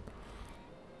next turn.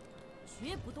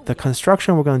 The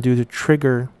construction we're going to do to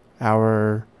trigger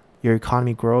your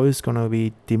economy growth is going to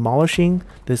be demolishing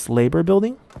this labor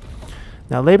building.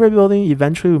 Now labor building,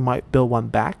 eventually we might build one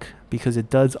back because it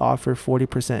does offer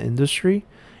 40% industry,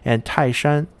 and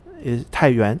Taishan is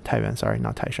Taiyuan, sorry,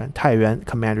 not Taishan. Taiyuan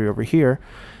commandery over here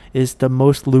is the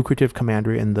most lucrative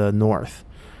commandery in the north.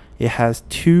 It has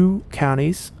 2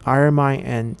 counties, iron mine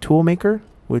and toolmaker,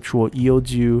 which will yield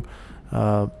you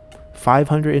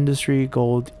 500 industry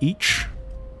gold each.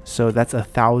 So that's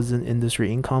 1,000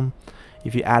 industry income.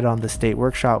 If you add on the state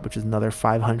workshop, which is another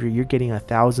 500, you're getting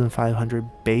 1,500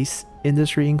 base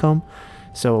industry income.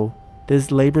 So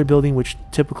this labor building, which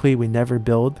typically we never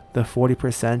build, the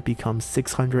 40% becomes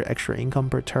 600 extra income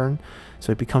per turn.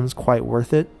 So it becomes quite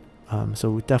worth it.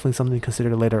 So definitely something to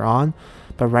consider later on.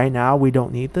 But right now we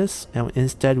don't need this. And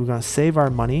instead we're going to save our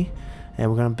money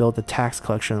and we're going to build the tax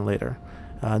collection later.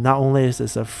 Not only is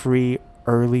this a free,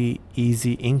 early,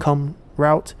 easy income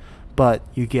route, but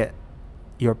you get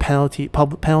your penalty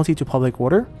to public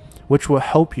order, which will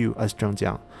help you as Zheng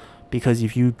Jiang. Because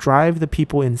if you drive the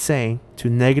people insane to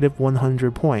negative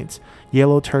 100 points,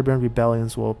 yellow turban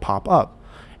rebellions will pop up,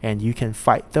 and you can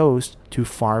fight those to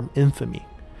farm infamy.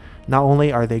 Not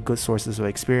only are they good sources of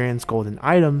experience, golden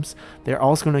items, they're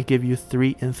also going to give you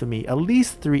 3 infamy, at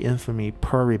least 3 infamy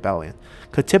per rebellion.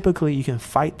 Because typically you can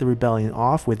fight the rebellion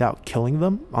off without killing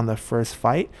them on the first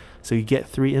fight. So you get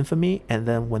 3 infamy, and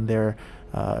then when they're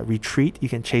retreat, you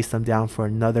can chase them down for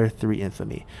another 3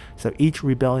 infamy. So each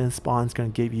rebellion spawn is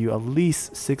going to give you at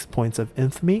least 6 points of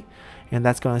infamy, and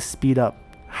that's going to speed up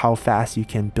how fast you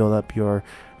can build up your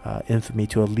infamy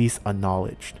to at least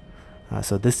acknowledged.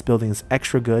 So this building is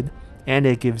extra good, and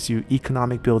it gives you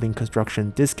economic building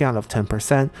construction discount of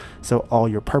 10%. So all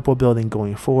your purple building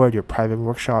going forward, your private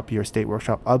workshop, your state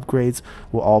workshop upgrades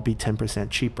will all be 10%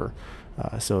 cheaper.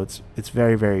 So it's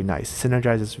very, very nice.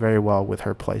 Synergizes very well with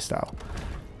her playstyle.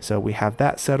 So we have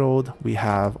that settled. We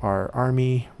have our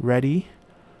army ready.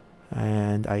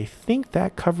 And I think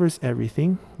that covers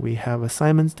everything. We have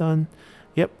assignments done.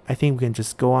 Yep, I think we can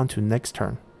just go on to next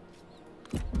turn.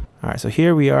 Alright, so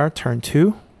here we are, turn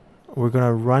 2. We're going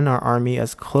to run our army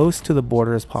as close to the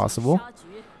border as possible.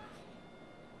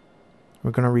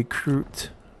 We're going to recruit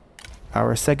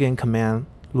our second command,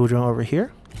 Lu Zheng, over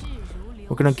here.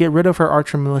 We're going to get rid of her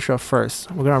archer militia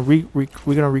first. We're going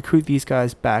to recruit these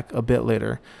guys back a bit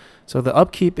later. So the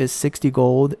upkeep is 60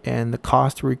 gold and the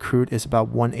cost to recruit is about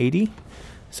 180.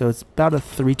 So it's about a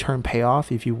 3-turn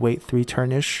payoff. If you wait 3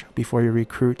 turn-ish before you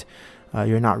recruit,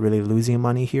 you're not really losing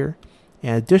money here.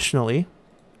 And additionally,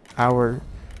 our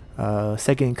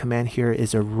second in command here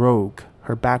is a rogue.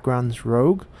 Her background is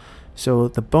rogue. So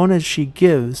the bonus she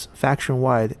gives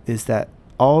faction-wide is that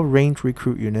all ranged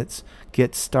recruit units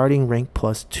get starting rank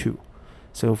 +2.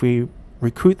 So if we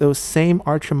recruit those same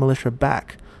archer militia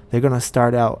back, they're going to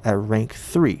start out at rank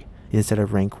 3 instead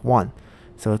of rank 1.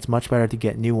 So it's much better to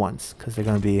get new ones because they're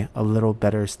going to be a little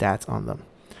better stats on them.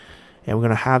 And we're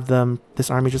going to have this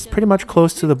army just pretty much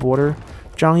close to the border.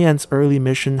 Zhang Yan's early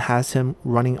mission has him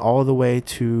running all the way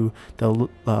to the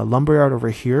lumberyard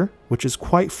over here, which is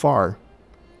quite far.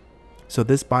 So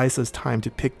this buys us time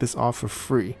to pick this off for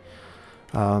free.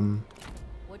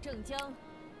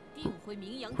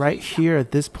 Right here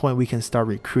at this point we can start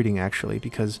recruiting actually,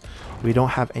 because we don't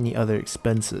have any other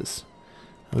expenses.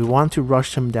 We want to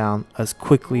rush him down as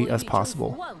quickly as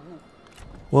possible.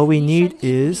 What we need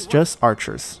is just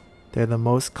archers. They're the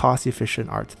most cost efficient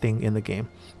thing in the game.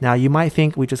 Now you might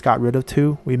think we just got rid of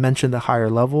 2. We mentioned the higher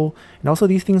level, and also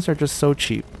these things are just so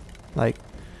cheap. Like,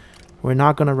 we're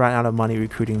not going to run out of money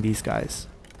recruiting these guys.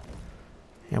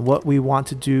 And what we want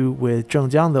to do with Zheng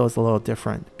Jiang though is a little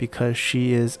different, because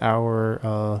she is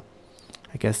our,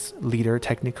 I guess, leader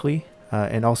technically,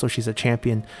 and also she's a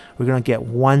champion. We're going to get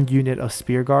 1 unit of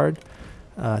spear guard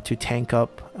to tank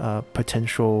up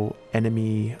potential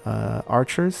enemy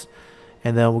archers,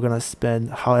 and then we're going to spend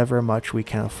however much we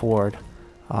can afford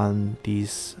on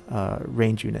these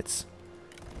range units.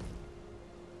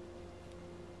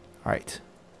 Alright.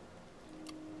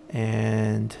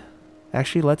 And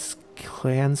actually let's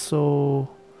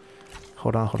cancel.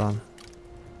 Hold on.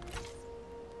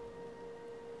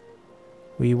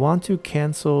 We want to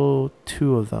cancel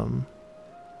 2 of them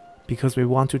because we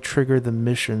want to trigger the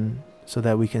mission so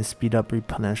that we can speed up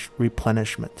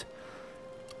replenishment.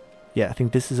 Yeah, I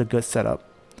think this is a good setup.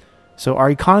 So our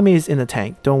economy is in the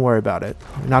tank. Don't worry about it.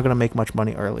 We're not going to make much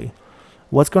money early.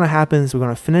 What's going to happen is we're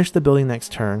going to finish the building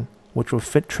next turn, which will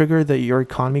trigger that your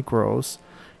economy grows.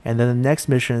 And then the next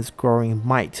mission is growing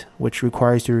might, which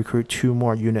requires you to recruit 2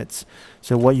 more units.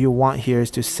 So what you want here is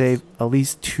to save at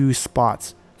least 2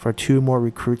 spots for 2 more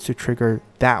recruits to trigger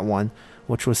that one,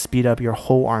 which will speed up your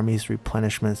whole army's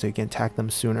replenishment so you can attack them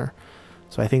sooner.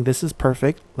 So I think this is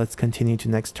perfect. Let's continue to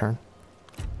next turn.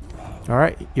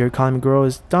 Alright, your economy grow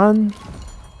is done.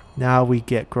 Now we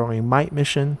get growing might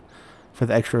mission. For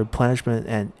the extra replenishment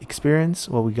and experience,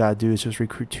 what we gotta do is just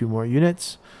recruit 2 more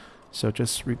units. So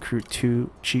just recruit 2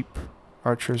 cheap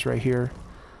archers right here.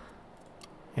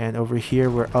 And over here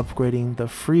we're upgrading the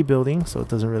free building, so it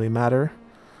doesn't really matter.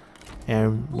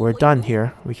 And we're done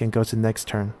here. We can go to the next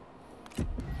turn.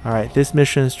 Alright, this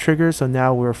mission is triggered, so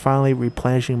now we're finally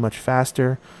replenishing much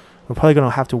faster. We're probably going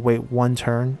to have to wait 1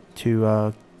 turn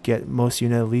to get most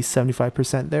unit at least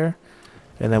 75% there.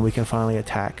 And then we can finally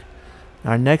attack.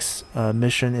 Our next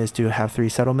mission is to have 3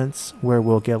 settlements where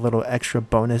we'll get a little extra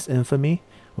bonus infamy,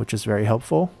 which is very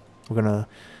helpful. We're going to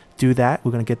do that.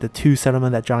 We're going to get the 2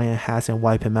 settlement that Zhang Yan has and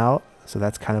wipe him out. So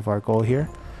that's kind of our goal here.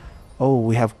 Oh,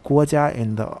 we have Guojia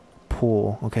in the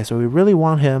pool. Okay, so we really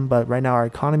want him, but right now our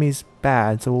economy is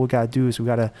bad. So what we got to do is we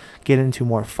got to get into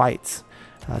more fights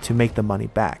to make the money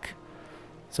back.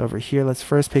 So over here, let's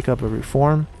first pick up a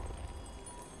reform.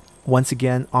 Once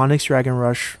again, Onyx Dragon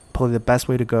Rush, probably the best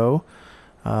way to go.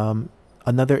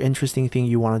 Another interesting thing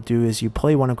you want to do is you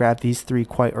probably want to grab these 3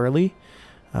 quite early.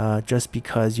 Just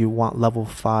because you want level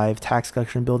 5 tax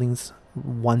collection buildings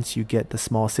once you get the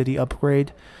small city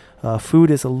upgrade.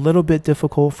 Food is a little bit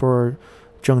difficult for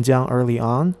Zheng Jiang early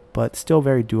on, but still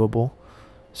very doable.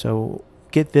 So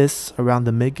get this around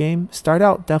the mid game. Start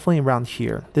out definitely around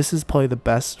here. This is probably the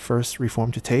best first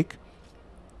reform to take,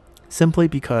 simply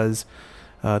because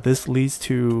this leads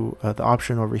to the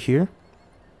option over here,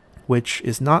 which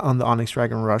is not on the Onyx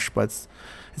Dragon Rush, but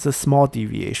it's a small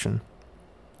deviation.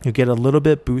 You get a little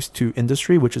bit boost to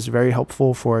industry, which is very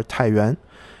helpful for Taiyuan.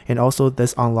 And also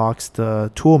this unlocks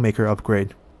the tool maker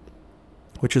upgrade,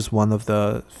 which is one of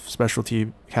the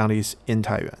specialty counties in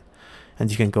Taiyuan. And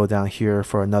you can go down here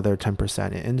for another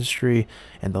 10% in industry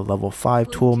and the level 5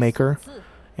 tool maker.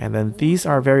 And then these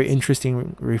are very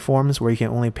interesting reforms where you can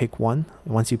only pick one.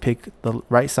 Once you pick the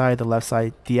right side, the left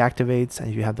side deactivates, and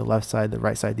if you have the left side, the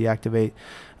right side deactivate.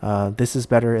 This is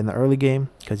better in the early game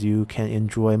because you can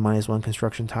enjoy -1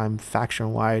 construction time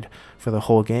faction wide for the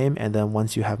whole game. And then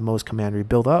once you have most commandery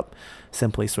build up,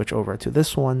 simply switch over to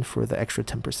this one for the extra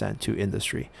 10% to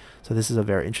industry. So this is a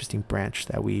very interesting branch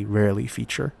that we rarely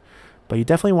feature. But you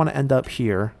definitely want to end up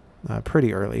here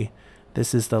pretty early.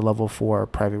 This is the level 4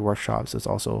 private workshops. It's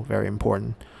also very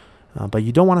important. But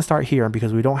you don't want to start here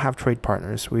because we don't have trade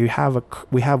partners. We have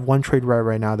 1 trade route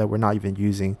right now that we're not even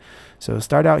using. So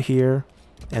start out here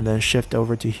and then shift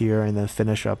over to here and then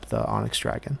finish up the Onyx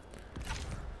Dragon.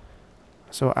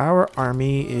 So our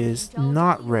army is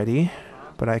not ready,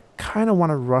 but I kind of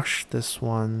want to rush this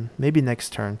one maybe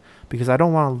next turn because I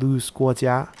don't want to lose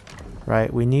Guojia,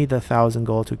 right? We need 1,000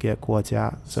 gold to get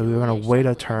Guojia. So we're going to wait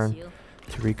a turn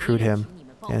to recruit him,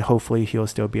 and hopefully he'll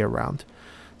still be around.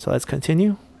 So let's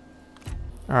continue.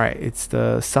 All right, it's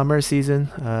the summer season,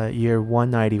 year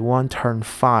 191, turn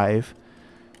 5.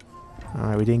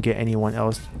 We didn't get anyone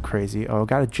else crazy. Oh,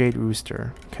 got a Jade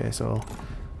Rooster. Okay, so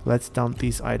let's dump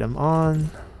these items on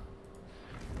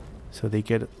so they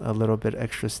get a little bit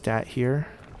extra stat here.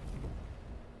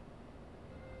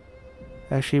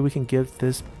 Actually, we can give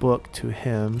this book to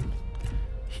him.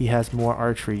 He has more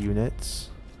archery units.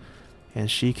 And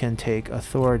she can take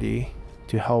authority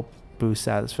to help boost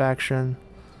satisfaction.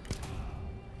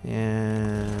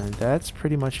 And that's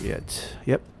pretty much it.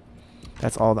 Yep.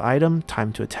 That's all the item.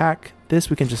 Time to attack. This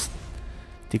we can just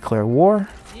declare war.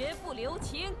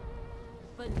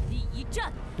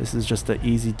 This is just the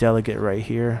easy delegate right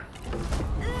here.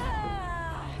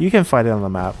 You can fight it on the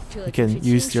map. You can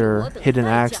use your hidden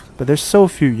axe, but there's so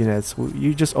few units.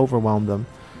 You just overwhelm them.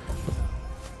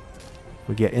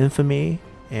 We get infamy.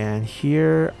 And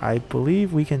here, I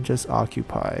believe we can just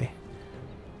occupy.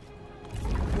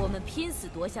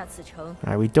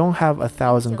 Alright, we don't have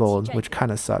 1,000 gold, which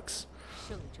kind of sucks.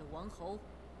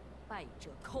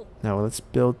 Now let's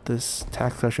build this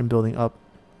tax collection building up.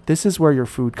 This is where your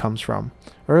food comes from.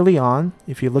 Early on,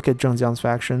 if you look at Zheng Jiang's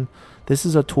faction, this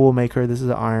is a tool maker, this is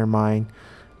an iron mine,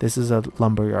 this is a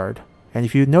lumber yard. And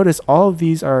if you notice, all of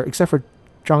these are, except for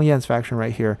Zhang Yan's faction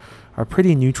right here, are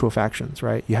pretty neutral factions,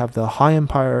 right? You have the Han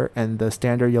Empire and the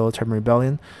standard Yellow Turban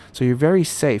Rebellion, so you're very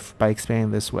safe by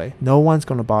expanding this way. No one's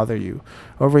going to bother you.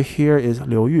 Over here is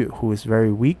Liu Yu, who is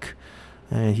very weak,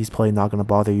 and he's probably not going to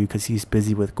bother you because he's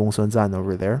busy with Gongsun Zan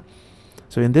over there.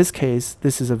 So in this case,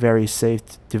 this is a very safe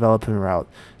development route.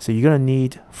 So you're going to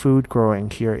need food growing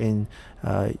here in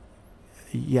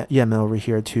Yemen over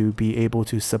here to be able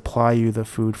to supply you the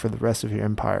food for the rest of your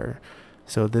empire.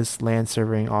 So this land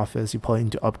surveying office, you probably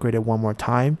need to upgrade it 1 more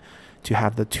time to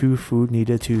have the 2 food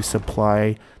needed to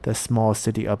supply the small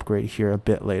city upgrade here a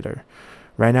bit later.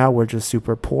 Right now, we're just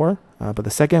super poor. But the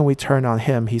second we turn on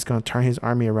him, he's going to turn his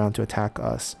army around to attack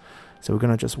us. So we're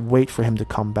going to just wait for him to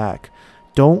come back.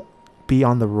 Don't be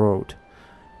on the road.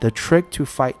 The trick to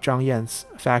fight Zhang Yan's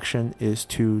faction is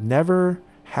to never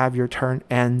have your turn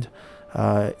end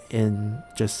in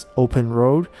just open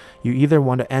road. You either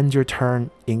want to end your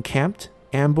turn encamped,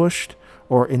 ambushed,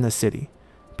 or in the city,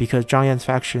 because Zhang Yan's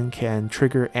faction can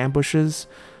trigger ambushes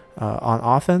on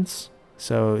offense,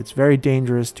 so it's very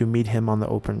dangerous to meet him on the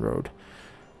open road.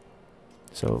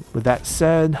 So with that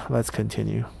said, let's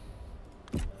continue.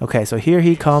 Okay, so here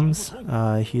he comes.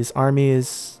 His army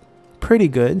is pretty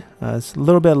good. It's a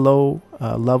little bit low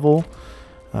level.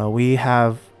 We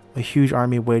have a huge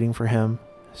army waiting for him,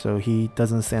 so he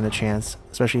doesn't stand a chance,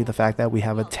 especially the fact that we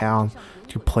have a town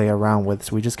to play around with.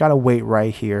 So we just gotta wait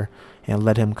right here and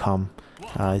let him come.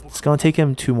 It's gonna take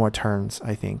him 2 more turns,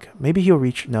 I think. Maybe he'll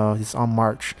reach. No, he's on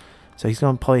march, so he's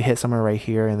gonna probably hit somewhere right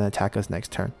here and then attack us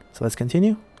next turn. So let's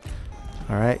continue.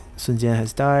 Alright, Sun Jian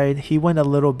has died. He went a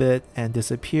little bit and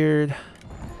disappeared.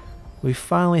 We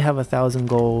finally have 1,000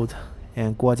 gold,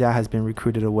 and Guojia has been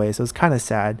recruited away, so it's kind of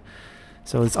sad.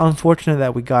 So it's unfortunate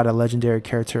that we got a legendary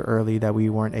character early that we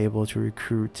weren't able to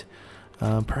recruit.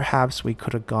 Perhaps we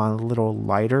could have gone a little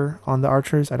lighter on the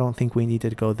archers. I don't think we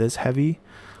needed to go this heavy,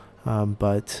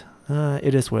 but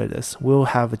it is what it is. We'll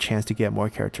have a chance to get more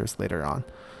characters later on.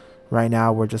 Right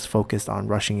now, we're just focused on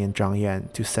rushing in Zhang Yan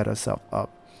to set us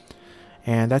up.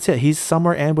 And that's it. He's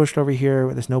somewhere ambushed over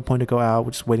here. There's no point to go out.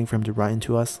 We're just waiting for him to run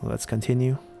into us. Let's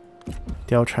continue.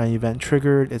 Dale Trying event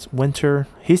triggered. It's winter.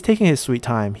 He's taking his sweet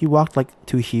time. He walked like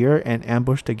to here and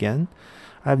ambushed again.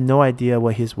 I have no idea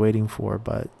what he's waiting for,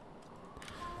 but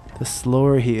the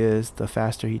slower he is, the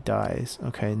faster he dies.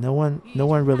 Okay, no one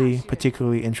really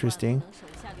particularly interesting.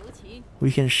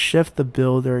 We can shift the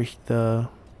builder, the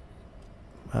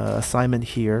assignment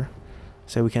here,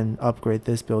 so we can upgrade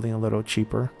this building a little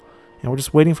cheaper. And we're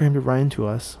just waiting for him to run into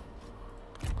us.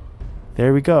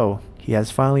 There we go. He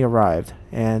has finally arrived.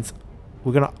 And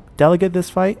we're going to delegate this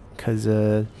fight because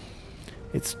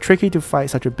it's tricky to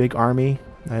fight such a big army.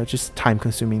 It's just time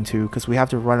consuming too, because we have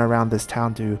to run around this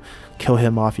town to kill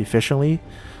him off efficiently.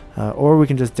 Or we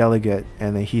can just delegate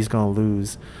and then he's going to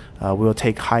lose. We'll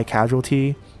take high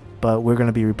casualty, but we're going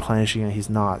to be replenishing and he's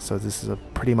not. So this is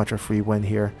pretty much a free win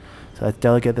here. So let's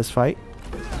delegate this fight.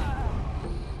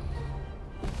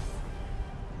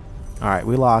 Alright,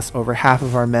 we lost over half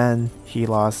of our men. He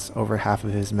lost over half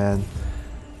of his men.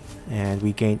 And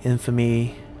we gained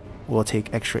infamy. We'll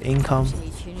take extra income.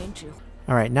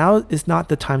 Alright, now is not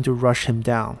the time to rush him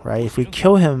down, right? If we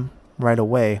kill him right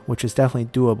away, which is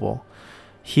definitely doable,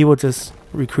 he will just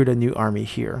recruit a new army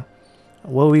here.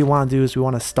 What we want to do is we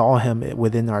want to stall him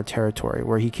within our territory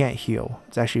where he can't heal.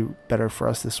 It's actually better for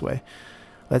us this way.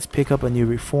 Let's pick up a new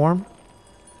reform.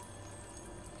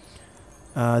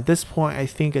 At this point, I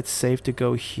think it's safe to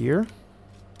go here.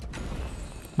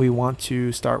 We want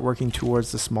to start working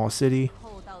towards the small city.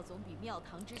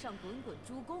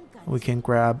 We can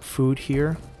grab food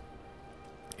here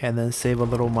and then save a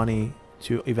little money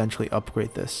to eventually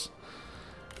upgrade this.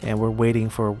 And we're waiting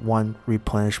for 1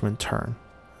 replenishment turn.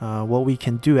 What we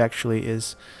can do actually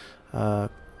is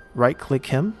right click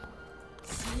him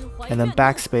and then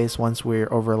backspace once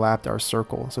we're overlapped our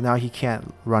circle. So now he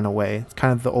can't run away. It's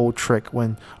kind of the old trick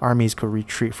when armies could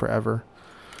retreat forever.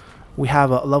 We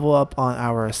have a level up on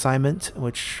our assignment,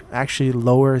 which actually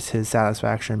lowers his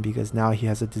satisfaction because now he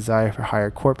has a desire for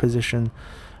higher court position.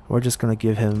 We're just going to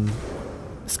give him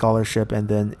scholarship and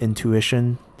then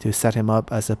intuition to set him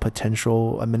up as a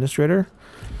potential administrator.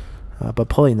 But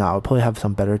probably not. We'll probably have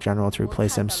some better general to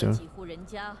replace him soon.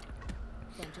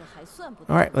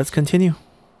 Alright, let's continue.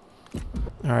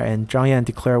 Alright, and Zhang Yan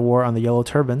declare war on the Yellow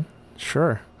Turban.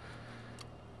 Sure.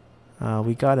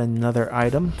 We got another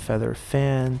item, Feather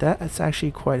Fan. That's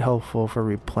actually quite helpful for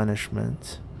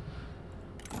replenishment.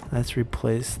 Let's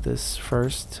replace this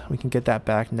first. We can get that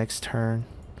back next turn.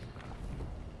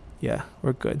 Yeah,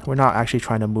 we're good. We're not actually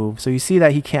trying to move. So you see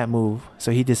that he can't move.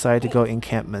 So he decided to go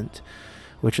encampment,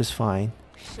 which is fine.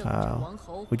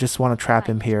 We just want to trap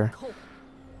him here.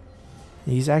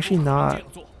 He's actually not...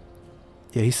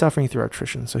 Yeah, he's suffering through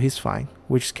attrition, so he's fine.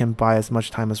 We just can buy as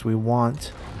much time as we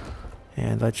want.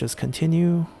 And let's just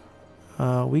continue.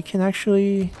 We can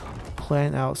actually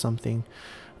plan out something.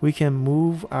 We can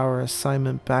move our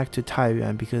assignment back to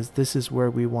Taiyuan because this is where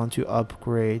we want to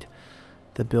upgrade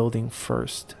the building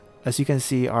first. As you can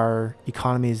see, our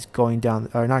economy is going down,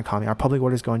 or not economy, our public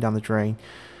order is going down the drain.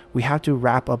 We have to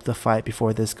wrap up the fight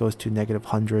before this goes to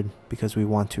 -100 because we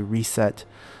want to reset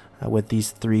with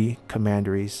these 3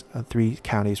 commanderies, 3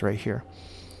 counties right here.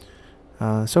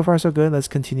 So far so good. Let's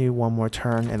continue 1 more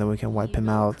turn and then we can wipe him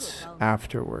out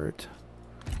afterward.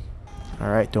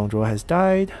 Alright, Dongzhuo has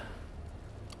died.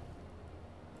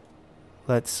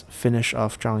 Let's finish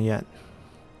off Zhang Yan.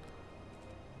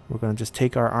 We're going to just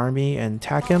take our army and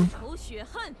attack him.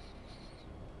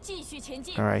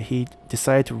 Alright, he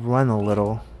decided to run a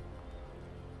little.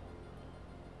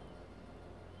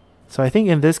 So I think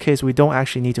in this case we don't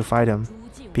actually need to fight him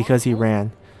because he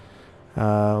ran.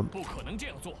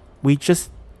 We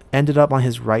just ended up on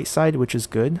his right side, which is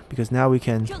good because now we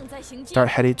can start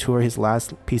heading toward his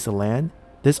last piece of land.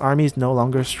 This army is no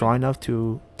longer strong enough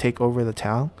to take over the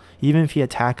town. Even if he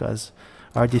attacks us,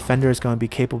 our defender is going to be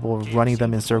capable of running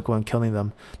them in a circle and killing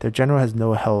them. Their general has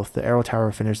no health. The arrow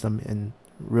tower finished them in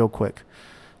real quick.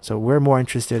 So we're more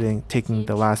interested in taking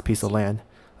the last piece of land.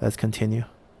 Let's continue.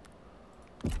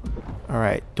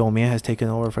 Alright, Dong Mian has taken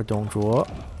over for Dong Zhuo.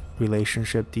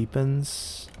 Relationship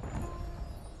deepens.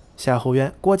 Xiahou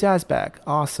Yuan, Guo Jia is back.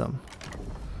 Awesome.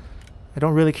 I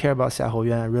don't really care about Xiahou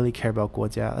Yuan. I really care about Guo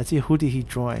Jia. Let's see, who did he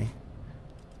join?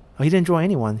 Oh, he didn't join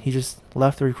anyone. He just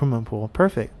left the recruitment pool.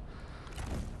 Perfect.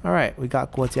 Alright, we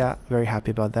got Guo Jia. Very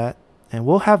happy about that. And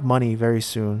we'll have money very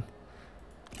soon.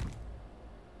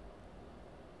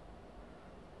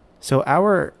 So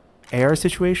our heir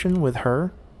situation with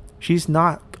her, she's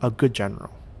not a good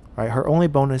general. Right? Her only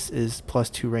bonus is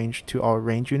 +2 range to all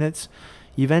range units.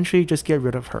 Eventually, just get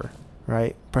rid of her.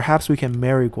 Right? Perhaps we can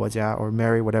marry Guo Jia or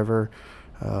marry whatever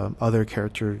other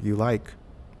character you like.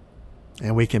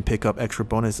 And we can pick up extra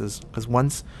bonuses. Because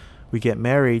once we get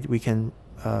married, we can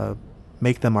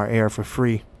make them our heir for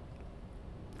free.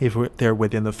 If they're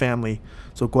within the family.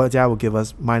 So Guo Jia will give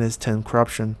us -10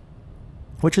 corruption.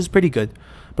 Which is pretty good.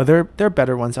 But there are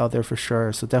better ones out there for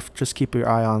sure. So just keep your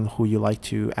eye on who you like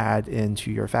to add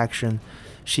into your faction.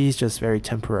 She's just very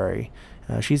temporary.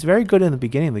 She's very good in the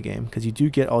beginning of the game because you do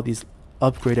get all these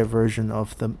upgraded version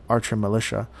of the archer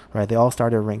militia. Right? They all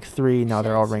started rank 3. Now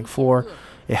they're all rank 4.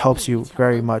 It helps you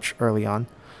very much early on.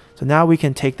 So now we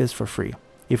can take this for free.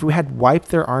 If we had wiped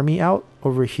their army out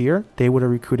over here, they would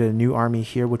have recruited a new army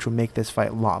here, which would make this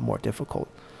fight a lot more difficult.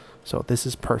 So this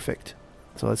is perfect.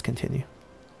 So let's continue.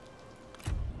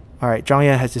 Alright, Zhang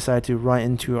Yan has decided to run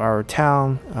into our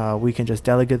town. We can just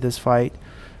delegate this fight.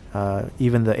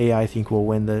 Even the AI I think will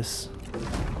win this.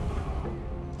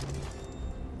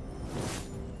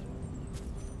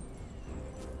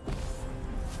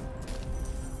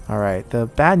 Alright, the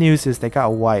bad news is they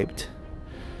got wiped.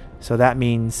 So that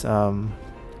means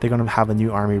they're going to have a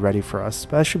new army ready for us.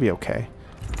 But that should be okay.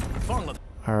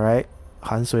 Alright,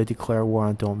 Han Sui declare war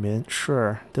on Dong Mian.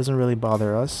 Sure, doesn't really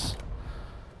bother us.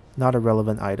 Not a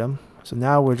relevant item. So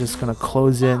now we're just going to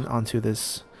close in onto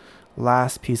this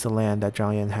last piece of land that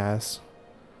Zhang Yan has.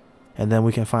 And then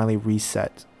we can finally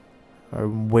reset. Or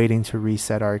waiting to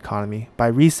reset our economy. By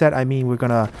reset, I mean we're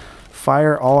going to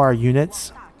fire all our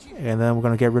units. And then we're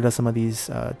going to get rid of some of these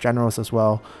generals as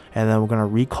well. And then we're going to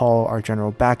recall our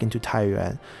general back into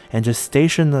Taiyuan. And just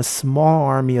station a small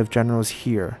army of generals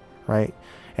here. Right?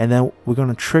 And then we're going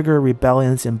to trigger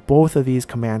rebellions in both of these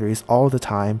commanderies all the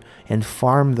time and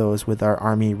farm those with our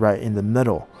army right in the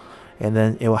middle. And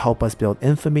then it will help us build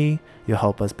infamy. It'll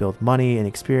help us build money and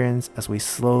experience as we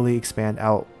slowly expand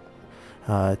out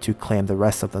to claim the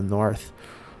rest of the north.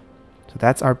 So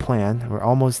that's our plan. We're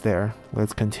almost there.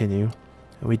 Let's continue.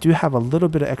 And we do have a little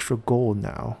bit of extra gold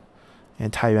now.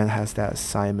 And Taiyuan has that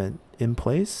assignment in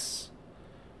place.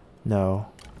 No.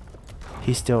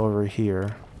 He's still over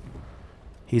here.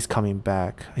 He's coming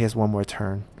back. He has one more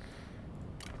turn.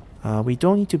 We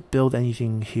don't need to build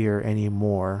anything here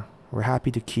anymore. We're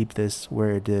happy to keep this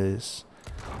where it is.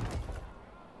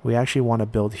 We actually want to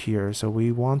build here. So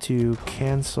we want to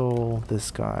cancel this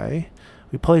guy.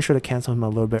 We probably should have canceled him a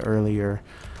little bit earlier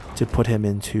to put him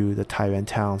into the Taiyuan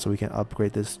town so we can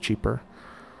upgrade this cheaper.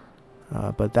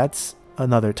 But that's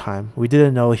another time. We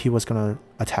didn't know he was going to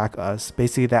attack us.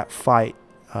 Basically that fight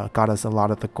got us a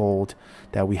lot of the gold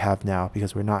that we have now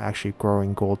because we're not actually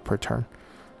growing gold per turn.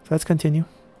 So let's continue.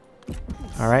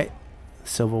 Alright,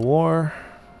 Civil War.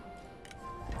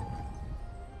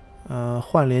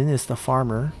 Huan Lin is the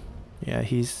farmer. Yeah,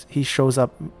 he shows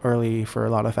up early for a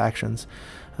lot of actions.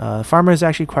 Farmer is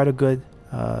actually quite a good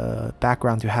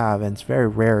background to have, and it's very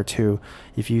rare too.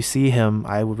 If you see him,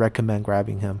 I would recommend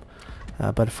grabbing him.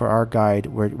 But for our guide,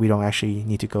 we don't actually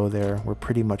need to go there. We're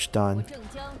pretty much done.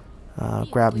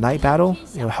 Grab Night Battle.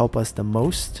 It'll help us the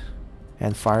most.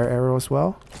 And Fire Arrow as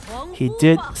well. He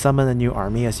did summon a new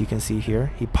army, as you can see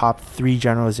here. He popped 3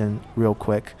 generals in real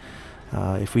quick.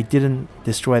 If we didn't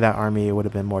destroy that army, it would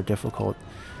have been more difficult.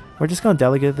 We're just going to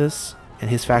delegate this, and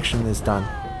his faction is done.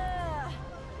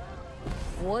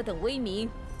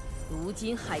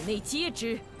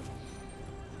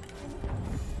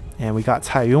 And we got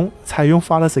Cai Yong. Cai Yong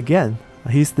fought us again.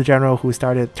 He's the general who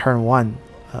started turn 1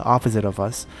 opposite of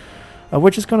us.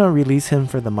 We're just going to release him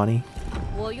for the money.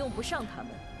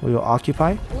 We will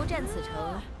occupy.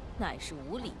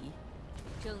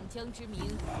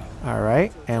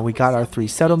 Alright, and we got our 3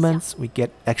 settlements. We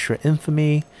get extra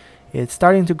infamy. It's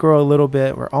starting to grow a little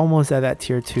bit. We're almost at that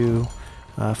tier 2.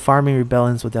 Farming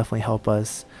rebellions will definitely help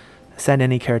us. Send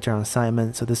any character on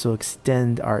assignment, so this will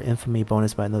extend our infamy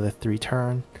bonus by another 3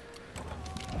 turn.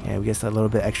 And we get a little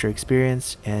bit extra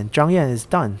experience. And Zhang Yan is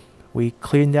done. We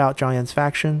cleaned out Zhang Yan's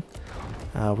faction.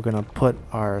 We're going to put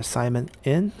our assignment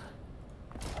in.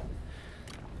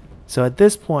 So at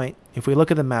this point, if we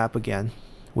look at the map again,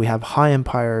 we have High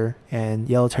Empire and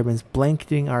Yellow Turbans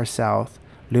blanketing our south,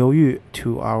 Liu Yu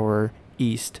to our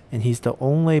east, and he's the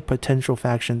only potential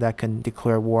faction that can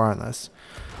declare war on us.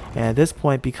 And at this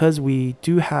point, because we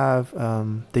do have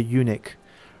the eunuch,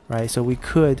 right, so we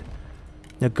could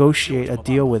negotiate a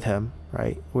deal with him,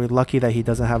 right? We're lucky that he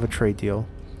doesn't have a trade deal.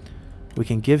 We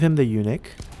can give him the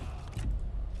eunuch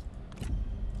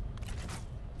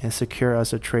and secure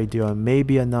us a trade deal and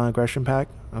maybe a non-aggression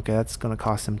pact. Okay, that's going to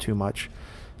cost him too much.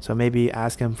 So maybe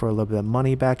ask him for a little bit of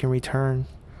money back in return.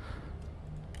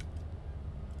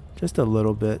 Just a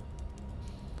little bit.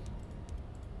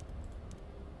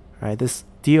 Alright, this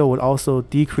deal would also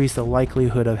decrease the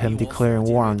likelihood of him declaring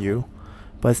war on you.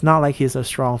 But it's not like he's a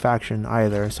strong faction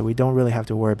either, so we don't really have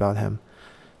to worry about him.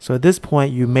 So at this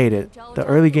point, you made it. The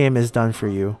early game is done for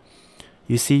you.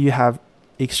 You see you have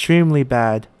extremely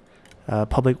bad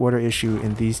public order issue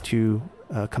in these 2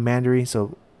 commandery,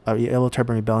 so a Yellow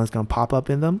Turban Rebellion is going to pop up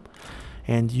in them.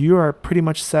 And you are pretty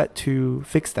much set to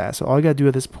fix that. So all you got to do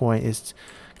at this point is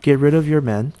get rid of your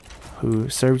men who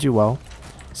served you well,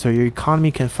 so your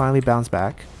economy can finally bounce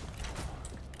back.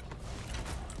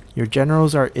 Your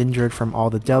generals are injured from all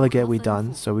the delegate we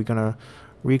done, so we're gonna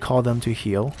recall them to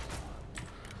heal.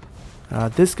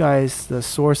 This guy is the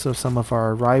source of some of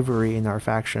our rivalry in our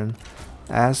faction.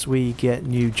 As we get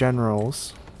new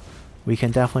generals, we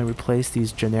can definitely replace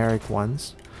these generic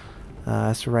ones.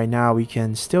 So right now we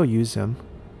can still use him.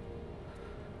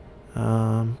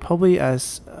 Probably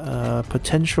as a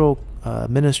potential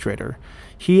administrator.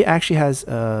 He actually has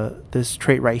this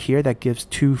trait right here that gives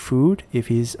 2 food if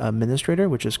he's administrator,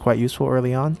 which is quite useful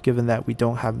early on, given that we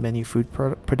don't have many food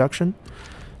production.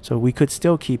 So we could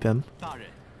still keep him.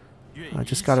 I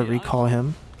just gotta recall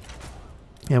him.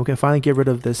 And we can finally get rid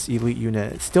of this elite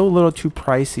unit. It's still a little too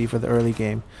pricey for the early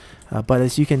game. But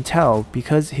as you can tell,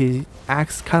 because he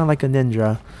acts kind of like a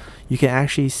ninja, you can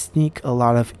actually sneak a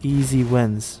lot of easy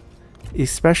wins,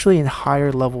 especially in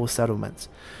higher level settlements.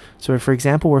 So for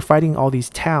example, we're fighting all these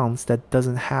towns that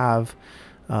doesn't have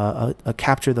a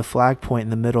capture the flag point in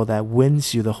the middle that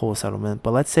wins you the whole settlement.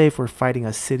 But let's say if we're fighting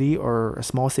a city or a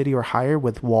small city or higher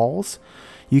with walls,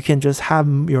 you can just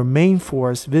have your main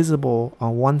force visible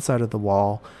on one side of the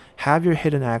wall, have your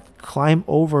hidden act climb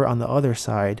over on the other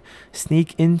side,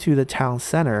 sneak into the town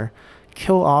center,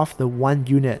 kill off the one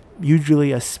unit,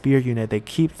 usually a spear unit they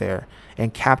keep there,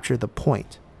 and capture the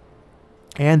point.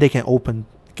 And they can open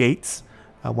gates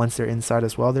once they're inside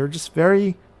as well. They're just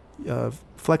very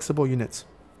flexible units.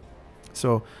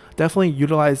 So definitely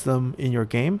utilize them in your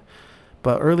game.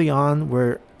 But early on,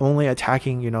 we're only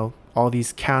attacking, all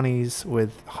these counties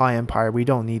with High Empire. We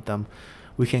don't need them.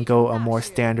 We can go a more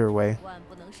standard way.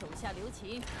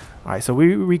 Alright, so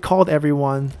we recalled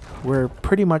everyone. We're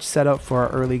pretty much set up for our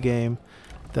early game.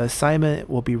 The assignment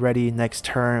will be ready next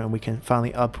turn, and we can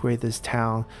finally upgrade this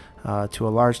town to a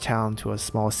large town, to a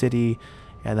small city.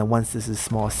 And then once this is a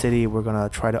small city, we're going to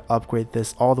try to upgrade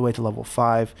this all the way to level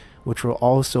 5, which will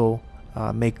also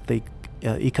make the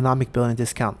economic building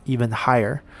discount even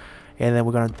higher. And then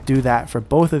we're going to do that for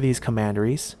both of these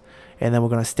commanderies. And then we're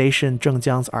going to station Zheng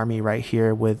Jiang's army right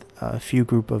here with a few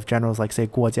group of generals like, say,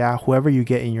 Guojia, whoever you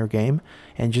get in your game.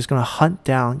 And just going to hunt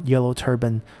down Yellow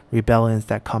Turban rebellions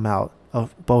that come out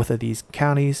of both of these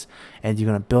counties. And you're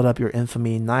going to build up your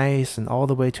infamy nice and all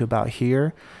the way to about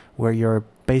here, where you're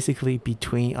basically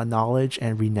between a knowledge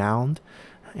and renowned,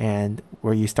 and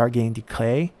where you start getting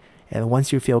decay. And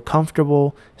once you feel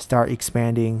comfortable, start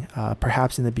expanding.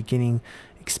 Perhaps in the beginning,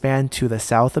 expand to the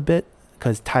south a bit,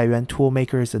 because Taiyuan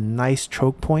Toolmaker is a nice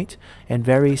choke point and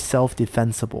very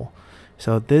self-defensible.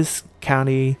 So this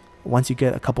county, once you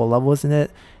get a couple levels in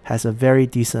it, has a very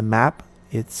decent map.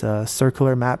 It's a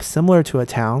circular map similar to a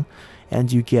town,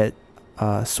 and you get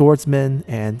swordsmen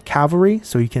and cavalry,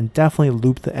 so you can definitely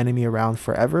loop the enemy around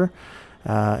forever.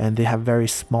 And they have very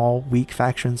small, weak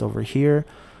factions over here.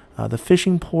 The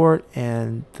fishing port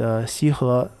and the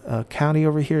Xihe county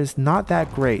over here is not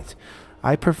that great.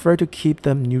 I prefer to keep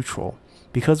them neutral.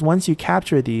 because once you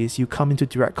capture these, you come into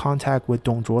direct contact with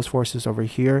Dong Zhuo's forces over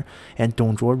here, and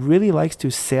Dong Zhuo really likes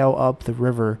to sail up the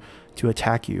river to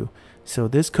attack you. So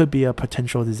this could be a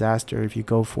potential disaster if you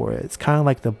go for it. It's kind of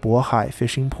like the Bohai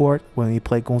fishing port when we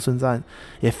play Gongsun Zan.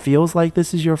 It feels like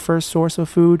this is your first source of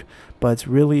food, but it's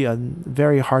really a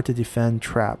very hard to defend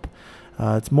trap.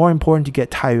 It's more important to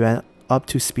get Taiyuan up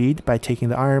to speed by taking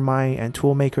the iron mine and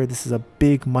tool maker. This is a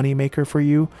big money maker for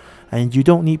you, and you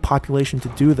don't need population to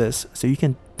do this, so you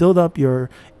can build up your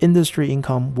industry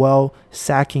income while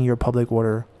sacking your public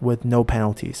order with no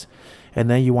penalties. And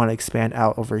then you want to expand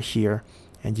out over here,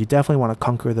 and you definitely want to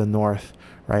conquer the north,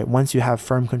 right? Once you have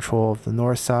firm control of the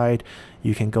north side,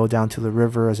 you can go down to the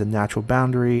river as a natural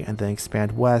boundary and then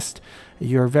expand west.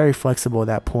 You're very flexible at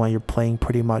that point. You're playing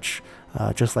pretty much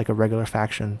just like a regular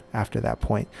faction after that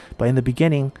point. But in the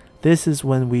beginning, this is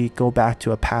when we go back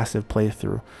to a passive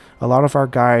playthrough. A lot of our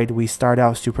guide, we start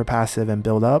out super passive and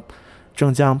build up.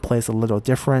 Zheng Jiang plays a little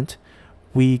different.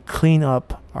 We clean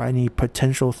up any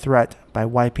potential threat by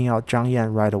wiping out Zhang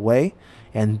Yan right away,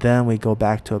 and then we go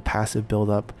back to a passive build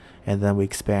up, and then we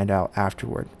expand out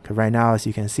afterward. Because right now, as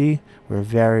you can see, we're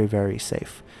very, very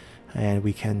safe, and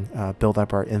we can build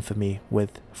up our infamy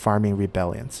with farming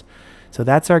rebellions. So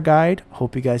that's our guide.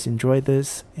 Hope you guys enjoyed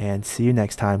this, and see you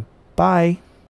next time. Bye!